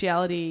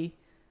potentiality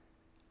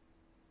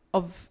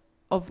of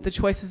the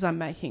choices I'm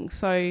making.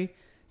 So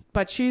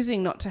by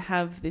choosing not to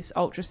have this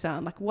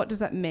ultrasound, like, what does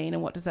that mean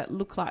and what does that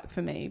look like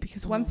for me?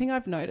 Because one thing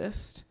I've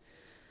noticed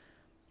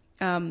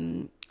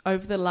over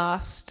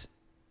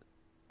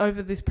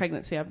this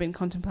pregnancy, I've been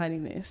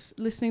contemplating this,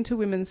 listening to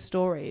women's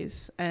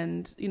stories,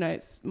 and, you know,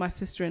 it's my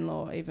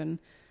sister-in-law even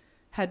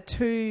had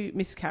 2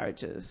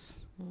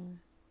 miscarriages.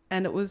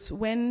 And it was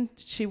when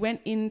she went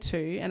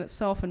into, and it's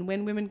so often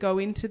when women go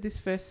into this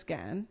first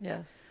scan,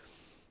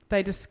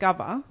 they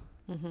discover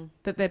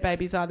that their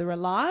baby's either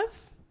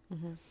alive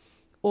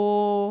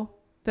or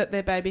that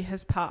their baby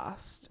has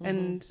passed.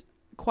 And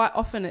quite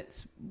often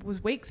it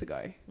was weeks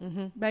ago,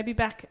 maybe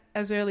back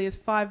as early as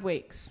 5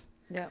 weeks.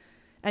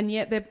 And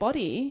yet their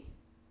body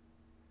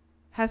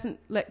hasn't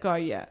let go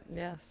yet.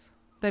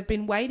 They've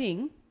been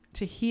waiting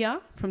to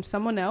hear from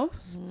someone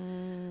else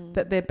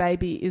that their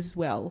baby is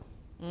well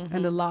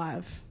and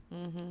alive.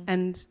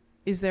 And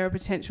is there a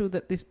potential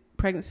that this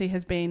pregnancy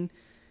has been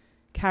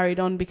carried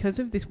on because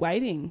of this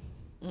waiting,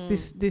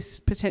 this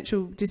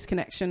potential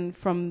disconnection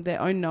from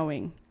their own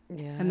knowing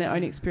and their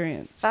own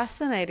experience?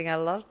 Fascinating. I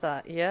love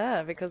that.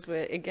 Because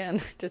we're,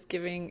 again, just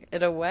giving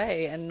it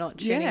away and not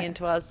tuning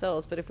into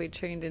ourselves. But if we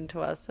tuned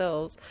into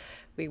ourselves,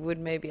 we would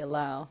maybe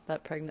allow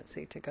that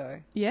pregnancy to go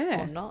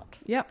or not.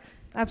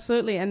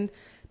 Absolutely. And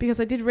because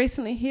I did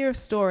recently hear a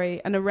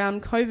story, and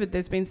around COVID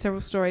there's been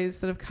several stories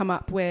that have come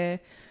up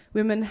where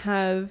women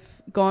have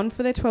gone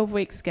for their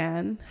 12-week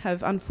scan,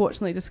 have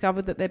unfortunately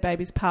discovered that their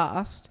baby's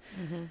passed,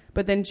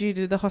 but then due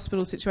to the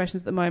hospital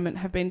situations at the moment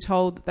have been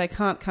told that they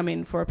can't come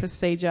in for a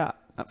procedure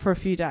for a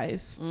few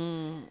days.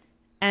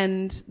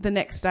 And the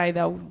next day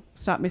they'll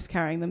start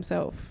miscarrying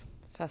themselves.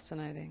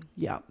 Fascinating.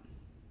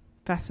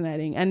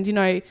 Fascinating. And, you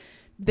know,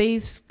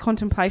 these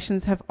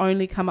contemplations have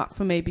only come up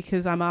for me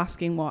because I'm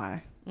asking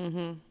why.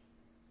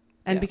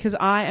 And because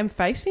I am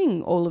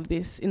facing all of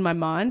this in my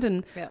mind,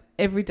 and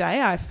every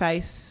day I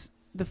face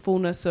the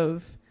fullness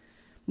of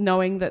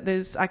knowing that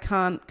I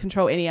can't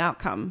control any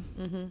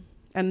outcome.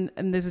 And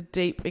there's a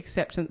deep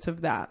acceptance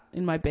of that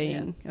in my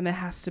being, and there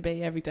has to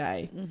be every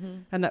day.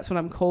 And that's what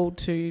I'm called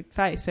to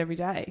face every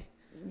day.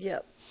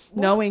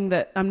 Knowing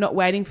that I'm not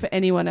waiting for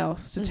anyone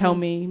else to tell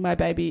me my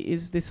baby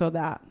is this or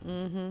that.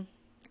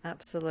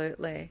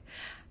 Absolutely.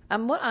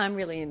 And what I'm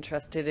really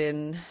interested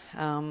in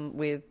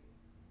with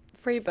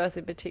free birth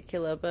in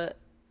particular, but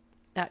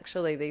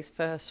actually these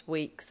first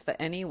weeks for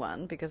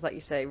anyone, because like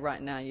you say,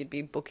 right now you'd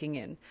be booking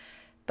in,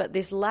 but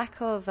this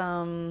lack of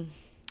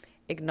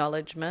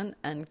acknowledgement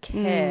and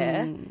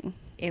care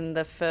in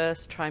the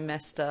first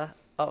trimester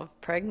of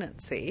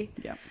pregnancy.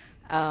 Yeah.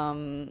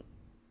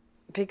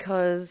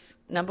 Because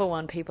number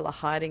one, people are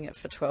hiding it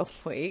for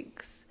 12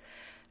 weeks,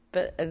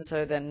 and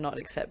so they're not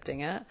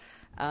accepting it.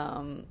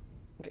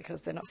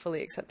 Because they're not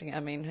fully accepting it. I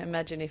mean,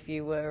 imagine if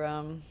you were,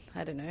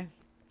 I don't know,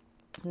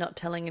 not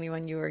telling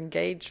anyone you were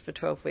engaged for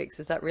 12 weeks.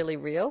 Is that really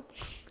real?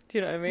 Do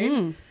you know what I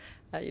mean?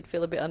 You'd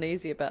feel a bit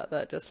uneasy about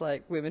that, just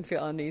like women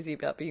feel uneasy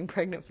about being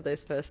pregnant for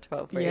those first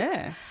 12 weeks.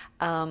 Yeah.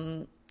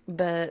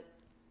 But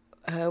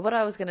what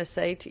I was going to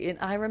say to you, and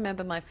I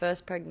remember my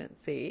first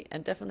pregnancy,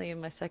 and definitely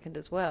in my second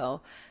as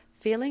well,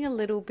 feeling a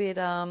little bit...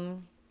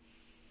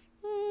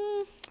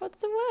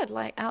 what's the word?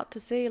 Like out to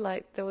sea,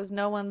 like there was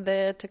no one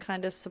there to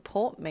kind of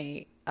support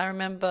me. I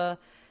remember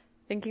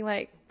thinking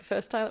like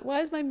first time, why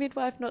is my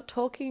midwife not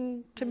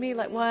talking to me?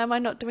 Like, why am I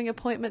not doing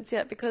appointments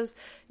yet? Because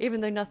even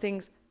though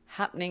nothing's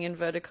happening,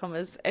 inverted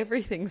commas,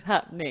 everything's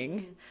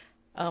happening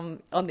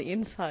on the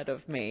inside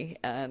of me,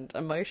 and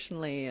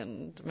emotionally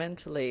and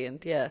mentally.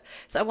 And yeah,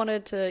 so I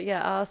wanted to,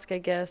 ask, I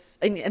guess.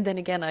 And then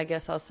again, I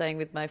guess I was saying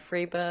with my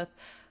free birth,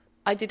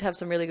 I did have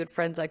some really good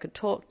friends I could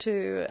talk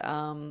to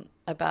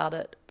about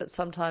it, but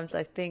sometimes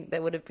I think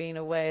there would have been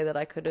a way that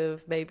I could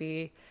have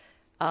maybe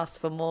asked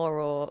for more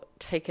or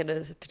taken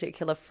a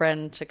particular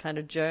friend to kind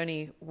of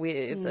journey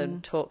with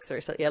and talk through.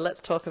 So, let's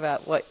talk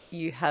about what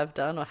you have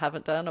done or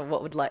haven't done, or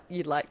what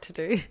you'd like to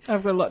do.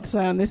 I've got a lot to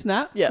say on this,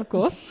 Nat, of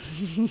course.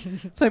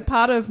 So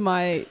part of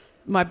my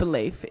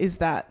belief is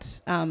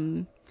that,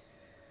 for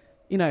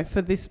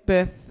this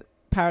birth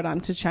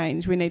paradigm to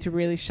change, we need to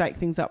really shake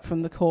things up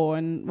from the core.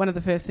 And one of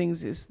the first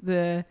things is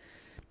the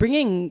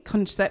bringing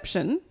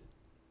conception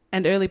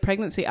and early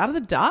pregnancy out of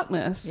the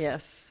darkness.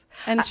 Yes.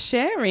 And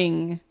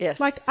sharing. Yes.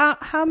 Like,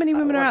 how many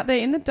women are out there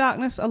in the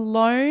darkness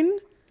alone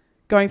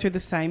going through the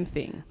same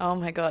thing? Oh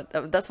my God.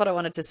 That's what I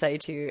wanted to say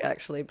to you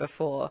actually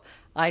before.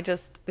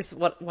 This is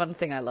one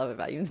thing I love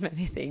about you, and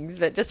many things,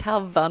 but just how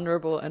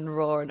vulnerable and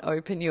raw and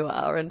open you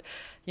are. And,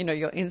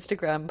 your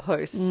Instagram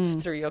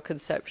posts through your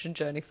conception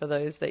journey, for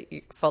those that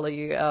follow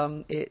you,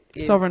 it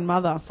is Sovereign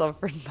Mother.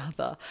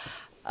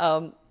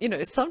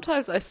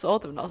 Sometimes I saw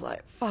them and I was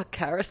like, fuck,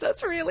 Karis,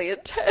 that's really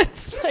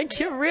intense. Like,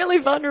 you're really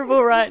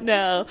vulnerable right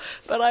now.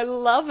 But I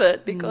love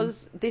it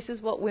because this is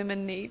what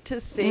women need to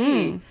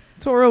see.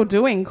 That's what we're all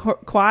doing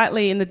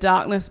quietly in the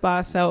darkness by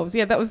ourselves.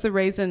 Yeah, that was the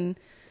reason.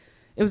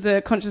 It was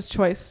a conscious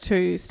choice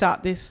to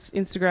start this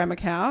Instagram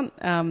account,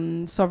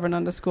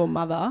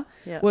 sovereign_mother,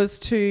 was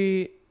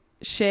to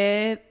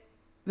share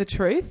the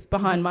truth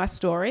behind my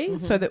story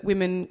so that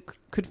women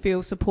could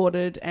feel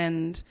supported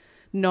and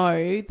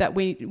know that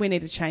we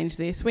need to change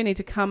this. We need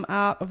to come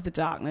out of the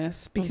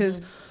darkness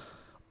because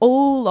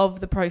all of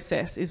the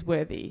process is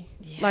worthy.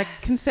 Yes. Like,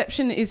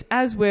 conception is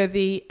as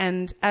worthy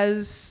and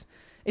as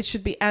it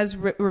should be as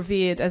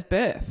revered as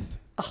birth.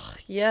 Oh,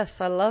 yes,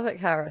 I love it,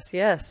 Karis.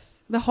 Yes.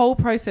 The whole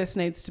process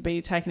needs to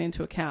be taken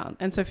into account.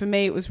 And so for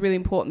me, it was really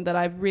important that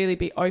I really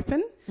be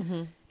open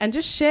and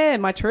just share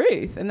my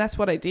truth. And that's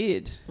what I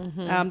did.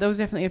 There was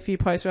definitely a few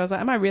posts where I was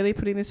like, am I really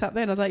putting this up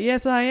there? And I was like,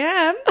 yes, I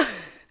am.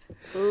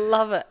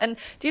 Love it. And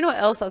do you know what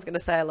else I was going to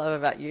say I love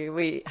about you?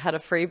 We had a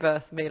free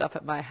birth meet up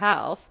at my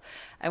house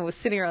and we're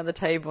sitting around the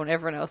table and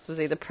everyone else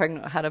was either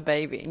pregnant or had a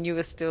baby and you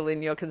were still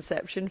in your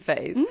conception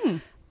phase.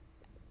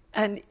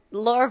 And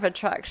law of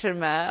attraction,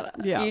 man,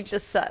 you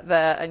just sat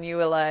there and you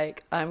were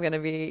like, I'm going to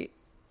be...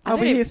 I'll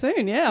be here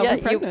soon, I'll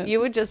be pregnant. You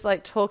were just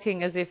like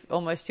talking as if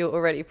almost you're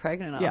already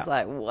pregnant. I was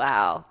like,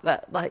 wow,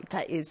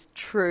 that is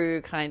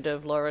true kind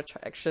of law of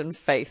attraction,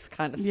 faith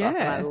kind of stuff.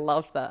 And I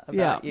love that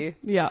about you.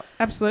 Yeah,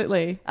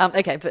 absolutely.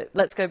 Okay, but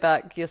let's go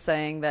back. You're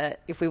saying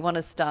that if we want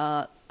to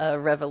start a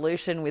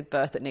revolution with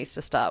birth, it needs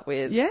to start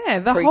with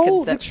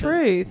the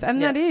truth.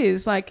 And that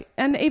is like,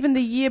 and even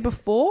the year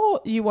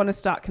before you want to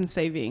start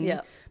conceiving.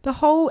 Yeah. The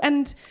whole,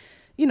 and,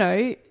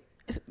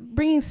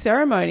 bringing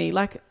ceremony,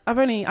 like I've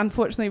only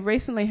unfortunately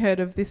recently heard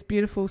of this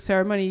beautiful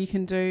ceremony you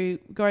can do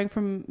going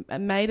from a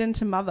maiden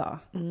to mother.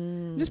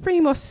 Just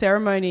bringing more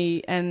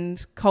ceremony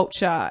and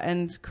culture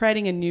and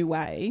creating a new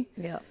way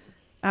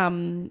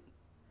to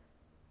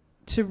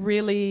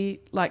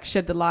really like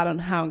shed the light on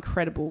how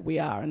incredible we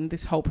are and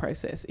this whole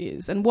process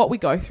is and what we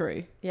go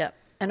through. Yeah.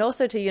 And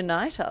also to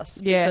unite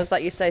us because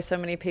like you say, so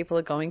many people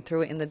are going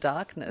through it in the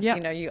darkness.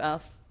 You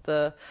ask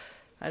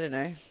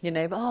your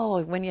neighbour,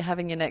 when you're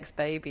having your next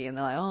baby, and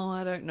they're like,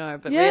 I don't know.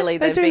 But really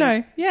they've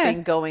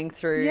been going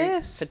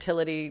through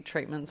fertility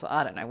treatments, or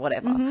I don't know,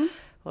 whatever,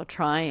 or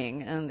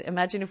trying. And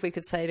imagine if we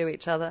could say to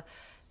each other,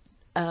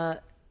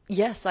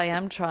 yes, I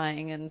am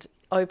trying, and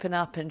open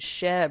up and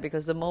share,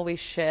 because the more we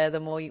share, the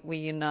more we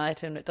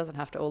unite, and it doesn't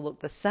have to all look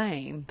the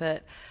same,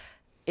 but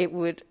it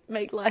would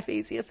make life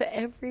easier for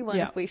everyone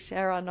if we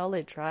share our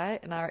knowledge, right,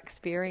 and our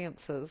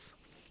experiences.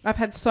 I've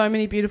had so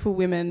many beautiful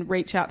women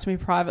reach out to me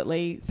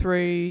privately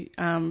through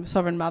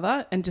Sovereign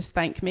Mother and just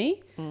thank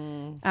me.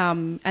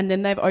 And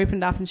then they've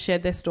opened up and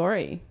shared their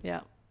story.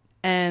 Yeah.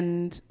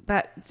 And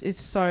that is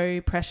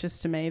so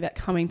precious to me, that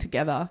coming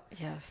together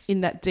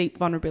in that deep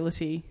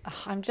vulnerability.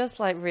 I'm just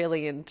like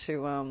really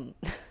into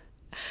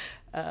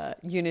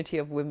unity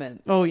of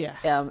women. Oh, yeah.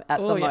 At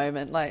the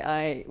moment. Like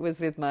I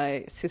was with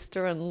my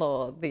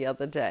sister-in-law the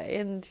other day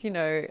and, you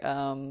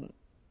know,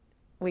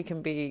 we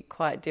can be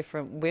quite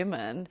different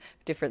women,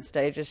 different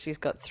stages. She's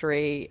got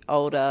 3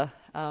 older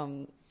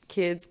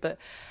kids, but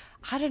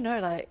I don't know,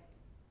 like,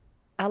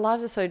 our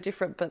lives are so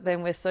different, but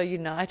then we're so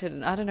united,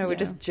 and I don't know, we're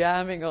just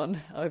jamming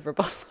on over a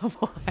bottle of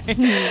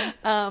wine.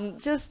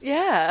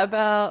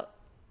 About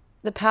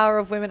the power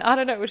of women. I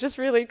don't know, it was just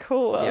really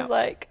cool. I was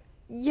like,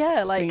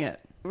 Sing it.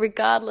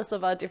 Regardless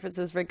of our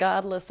differences,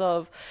 regardless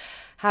of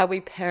how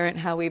we parent,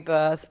 how we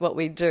birth, what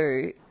we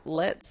do,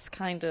 let's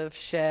kind of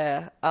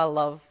share our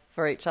love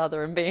for each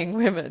other and being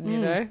women, you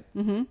know?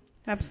 Mm-hmm.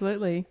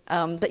 Absolutely.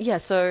 But yeah,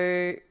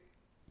 so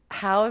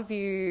how have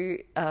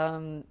you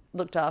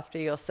looked after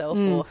yourself,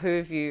 or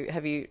have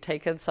you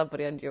taken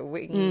somebody under your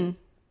wing?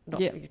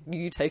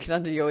 You taken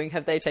under your wing.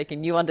 Have they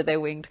taken you under their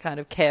wing to kind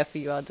of care for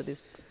you under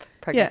this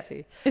pregnancy?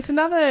 Yeah. It's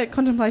another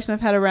contemplation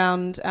I've had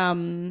around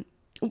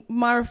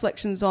my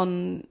reflections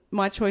on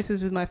my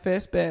choices with my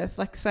first birth.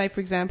 Like, say, for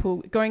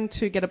example, going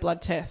to get a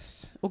blood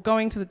test or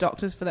going to the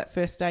doctors for that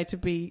first day to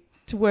be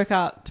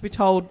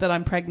told that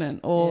I'm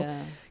pregnant, or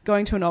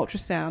going to an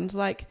ultrasound.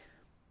 Like,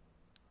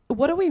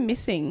 what are we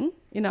missing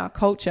in our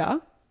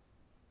culture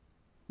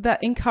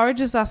that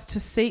encourages us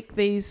to seek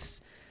these,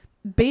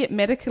 be it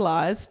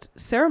medicalised,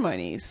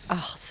 ceremonies?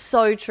 Oh,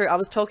 so true. I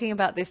was talking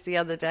about this the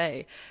other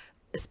day,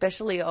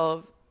 especially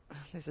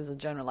this is a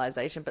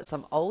generalisation, but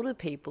some older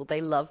people, they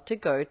love to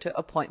go to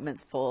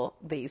appointments for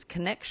these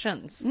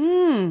connections.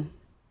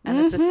 And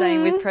it's the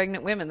same with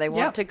pregnant women. They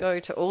want to go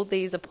to all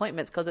these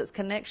appointments because it's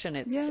connection,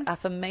 it's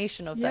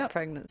affirmation of that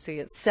pregnancy,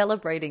 it's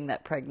celebrating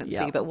that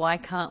pregnancy. But why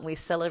can't we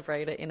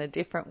celebrate it in a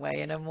different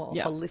way, in a more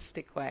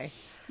holistic way?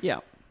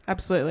 Yeah,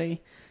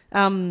 absolutely.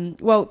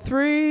 Well,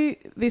 through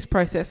this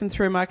process and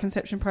through my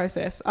conception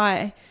process,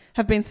 I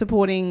have been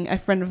supporting a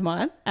friend of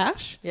mine,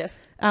 Ash. Yes.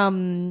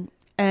 And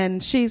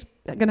she's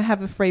going to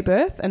have a free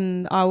birth,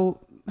 and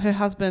her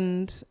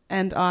husband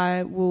and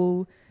I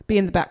will be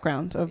in the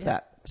background of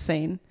that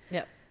scene.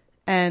 Yep.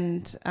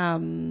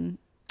 And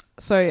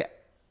so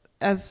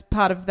as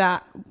part of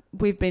that,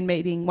 we've been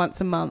meeting once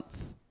a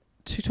month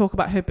to talk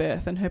about her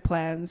birth and her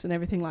plans and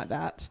everything like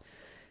that.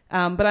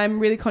 But I'm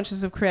really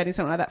conscious of creating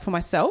something like that for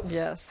myself.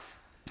 Yes.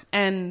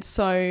 And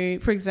so,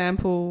 for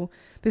example,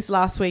 this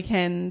last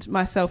weekend,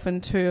 myself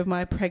and 2 of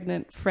my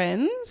pregnant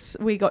friends,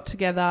 we got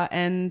together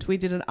and we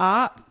did an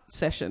art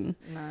session.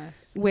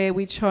 Nice. Where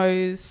we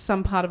chose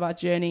some part of our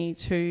journey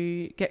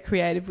to get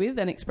creative with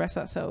and express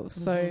ourselves.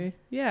 So,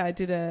 I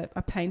did a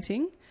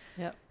painting.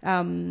 Yep.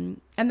 And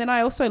then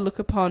I also look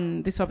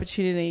upon this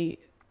opportunity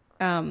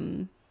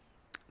to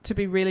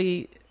be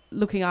really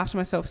looking after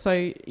myself. So,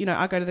 you know,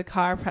 I go to the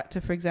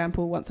chiropractor, for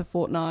example, once a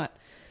fortnight,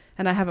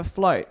 and I have a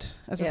float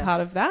as a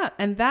part of that.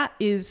 And that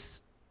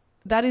is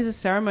a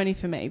ceremony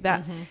for me.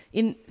 That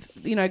in,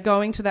 you know,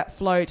 going to that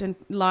float and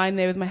lying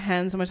there with my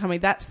hands on my tummy,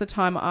 that's the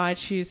time I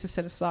choose to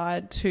set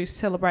aside to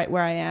celebrate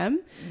where I am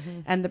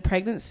and the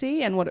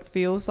pregnancy and what it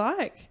feels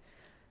like.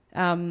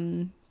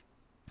 And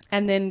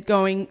then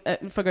going,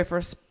 if I go for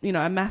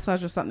a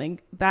massage or something,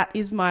 that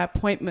is my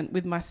appointment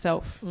with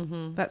myself.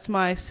 That's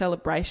my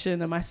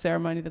celebration and my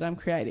ceremony that I'm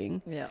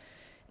creating. Yeah.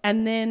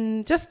 And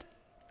then just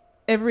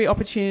every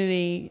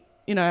opportunity,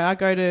 you know, I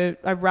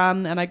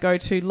run and I go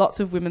to lots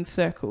of women's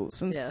circles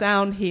and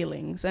sound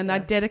healings, and I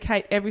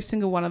dedicate every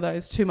single one of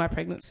those to my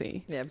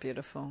pregnancy. Yeah,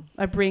 beautiful.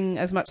 I bring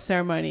as much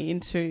ceremony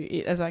into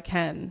it as I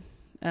can.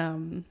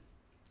 And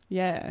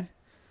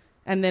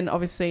then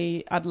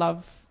obviously I'd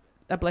love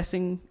a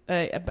blessing,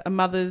 a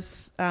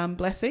mother's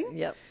blessing.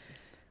 Yep.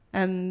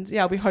 And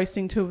I'll be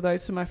hosting 2 of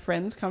those for my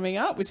friends coming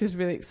up, which is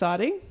really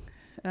exciting.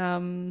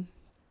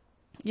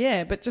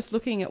 But just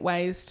looking at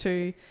ways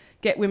to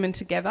get women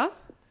together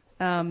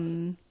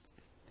who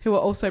are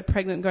also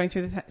pregnant and going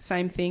through the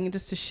same thing,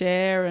 just to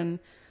share and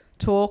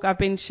talk. I've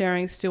been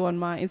sharing still on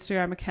my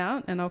Instagram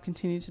account, and I'll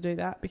continue to do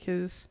that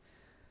because,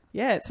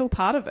 it's all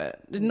part of it.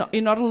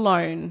 You're not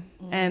alone,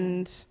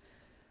 and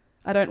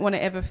I don't want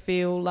to ever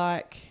feel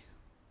like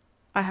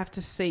I have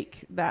to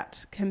seek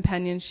that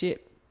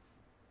companionship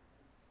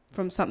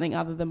from something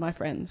other than my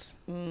friends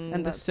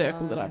and the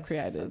circle that I've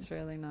created. That's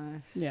really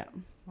nice. Yeah.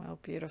 Well,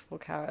 beautiful,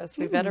 Karis.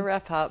 We better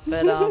wrap up,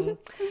 but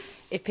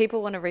if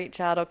people want to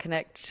reach out or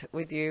connect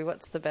with you,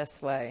 what's the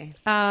best way?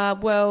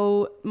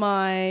 Well,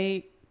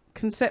 my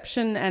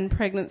conception and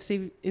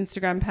pregnancy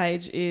Instagram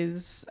page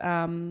is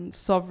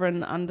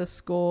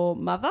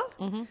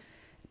sovereign_mother.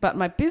 But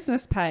my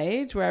business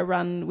page, where I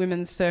run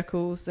women's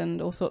circles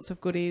and all sorts of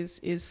goodies,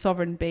 is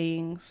Sovereign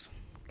Beings.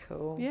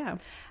 Cool. Yeah.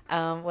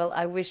 Well,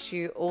 I wish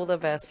you all the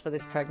best for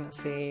this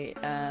pregnancy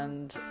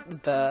and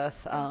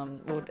birth.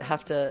 We'll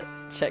have to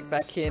check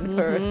back in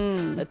for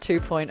a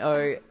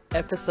 2.0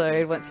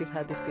 episode once you've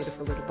had this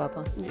beautiful little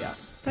bubba. Yeah.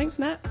 Thanks,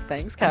 Nat.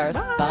 Thanks, Karis.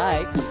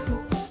 Bye.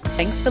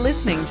 Thanks for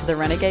listening to the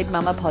Renegade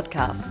Mama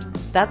podcast.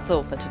 That's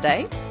all for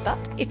today. But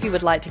if you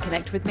would like to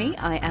connect with me,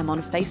 I am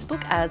on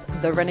Facebook as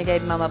The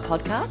Renegade Mama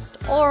Podcast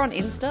or on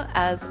Insta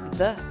as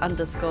 _renegade_mama.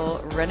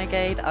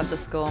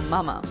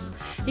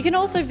 You can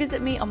also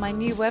visit me on my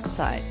new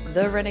website,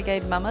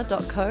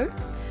 therenegademama.co.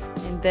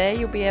 And there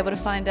you'll be able to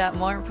find out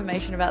more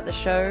information about the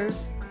show,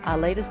 our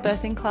latest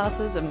birthing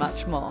classes, and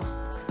much more.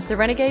 The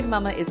Renegade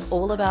Mama is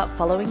all about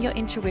following your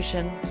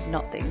intuition,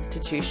 not the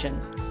institution.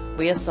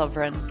 We are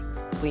sovereign.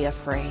 We are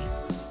free.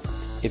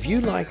 If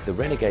you like the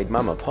Renegade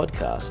Mama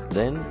podcast,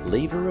 then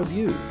leave a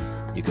review.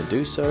 You can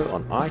do so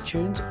on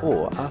iTunes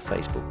or our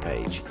Facebook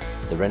page.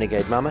 The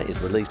Renegade Mama is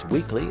released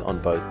weekly on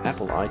both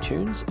Apple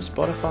iTunes,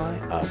 Spotify,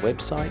 our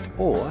website,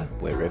 or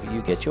wherever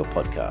you get your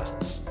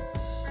podcasts.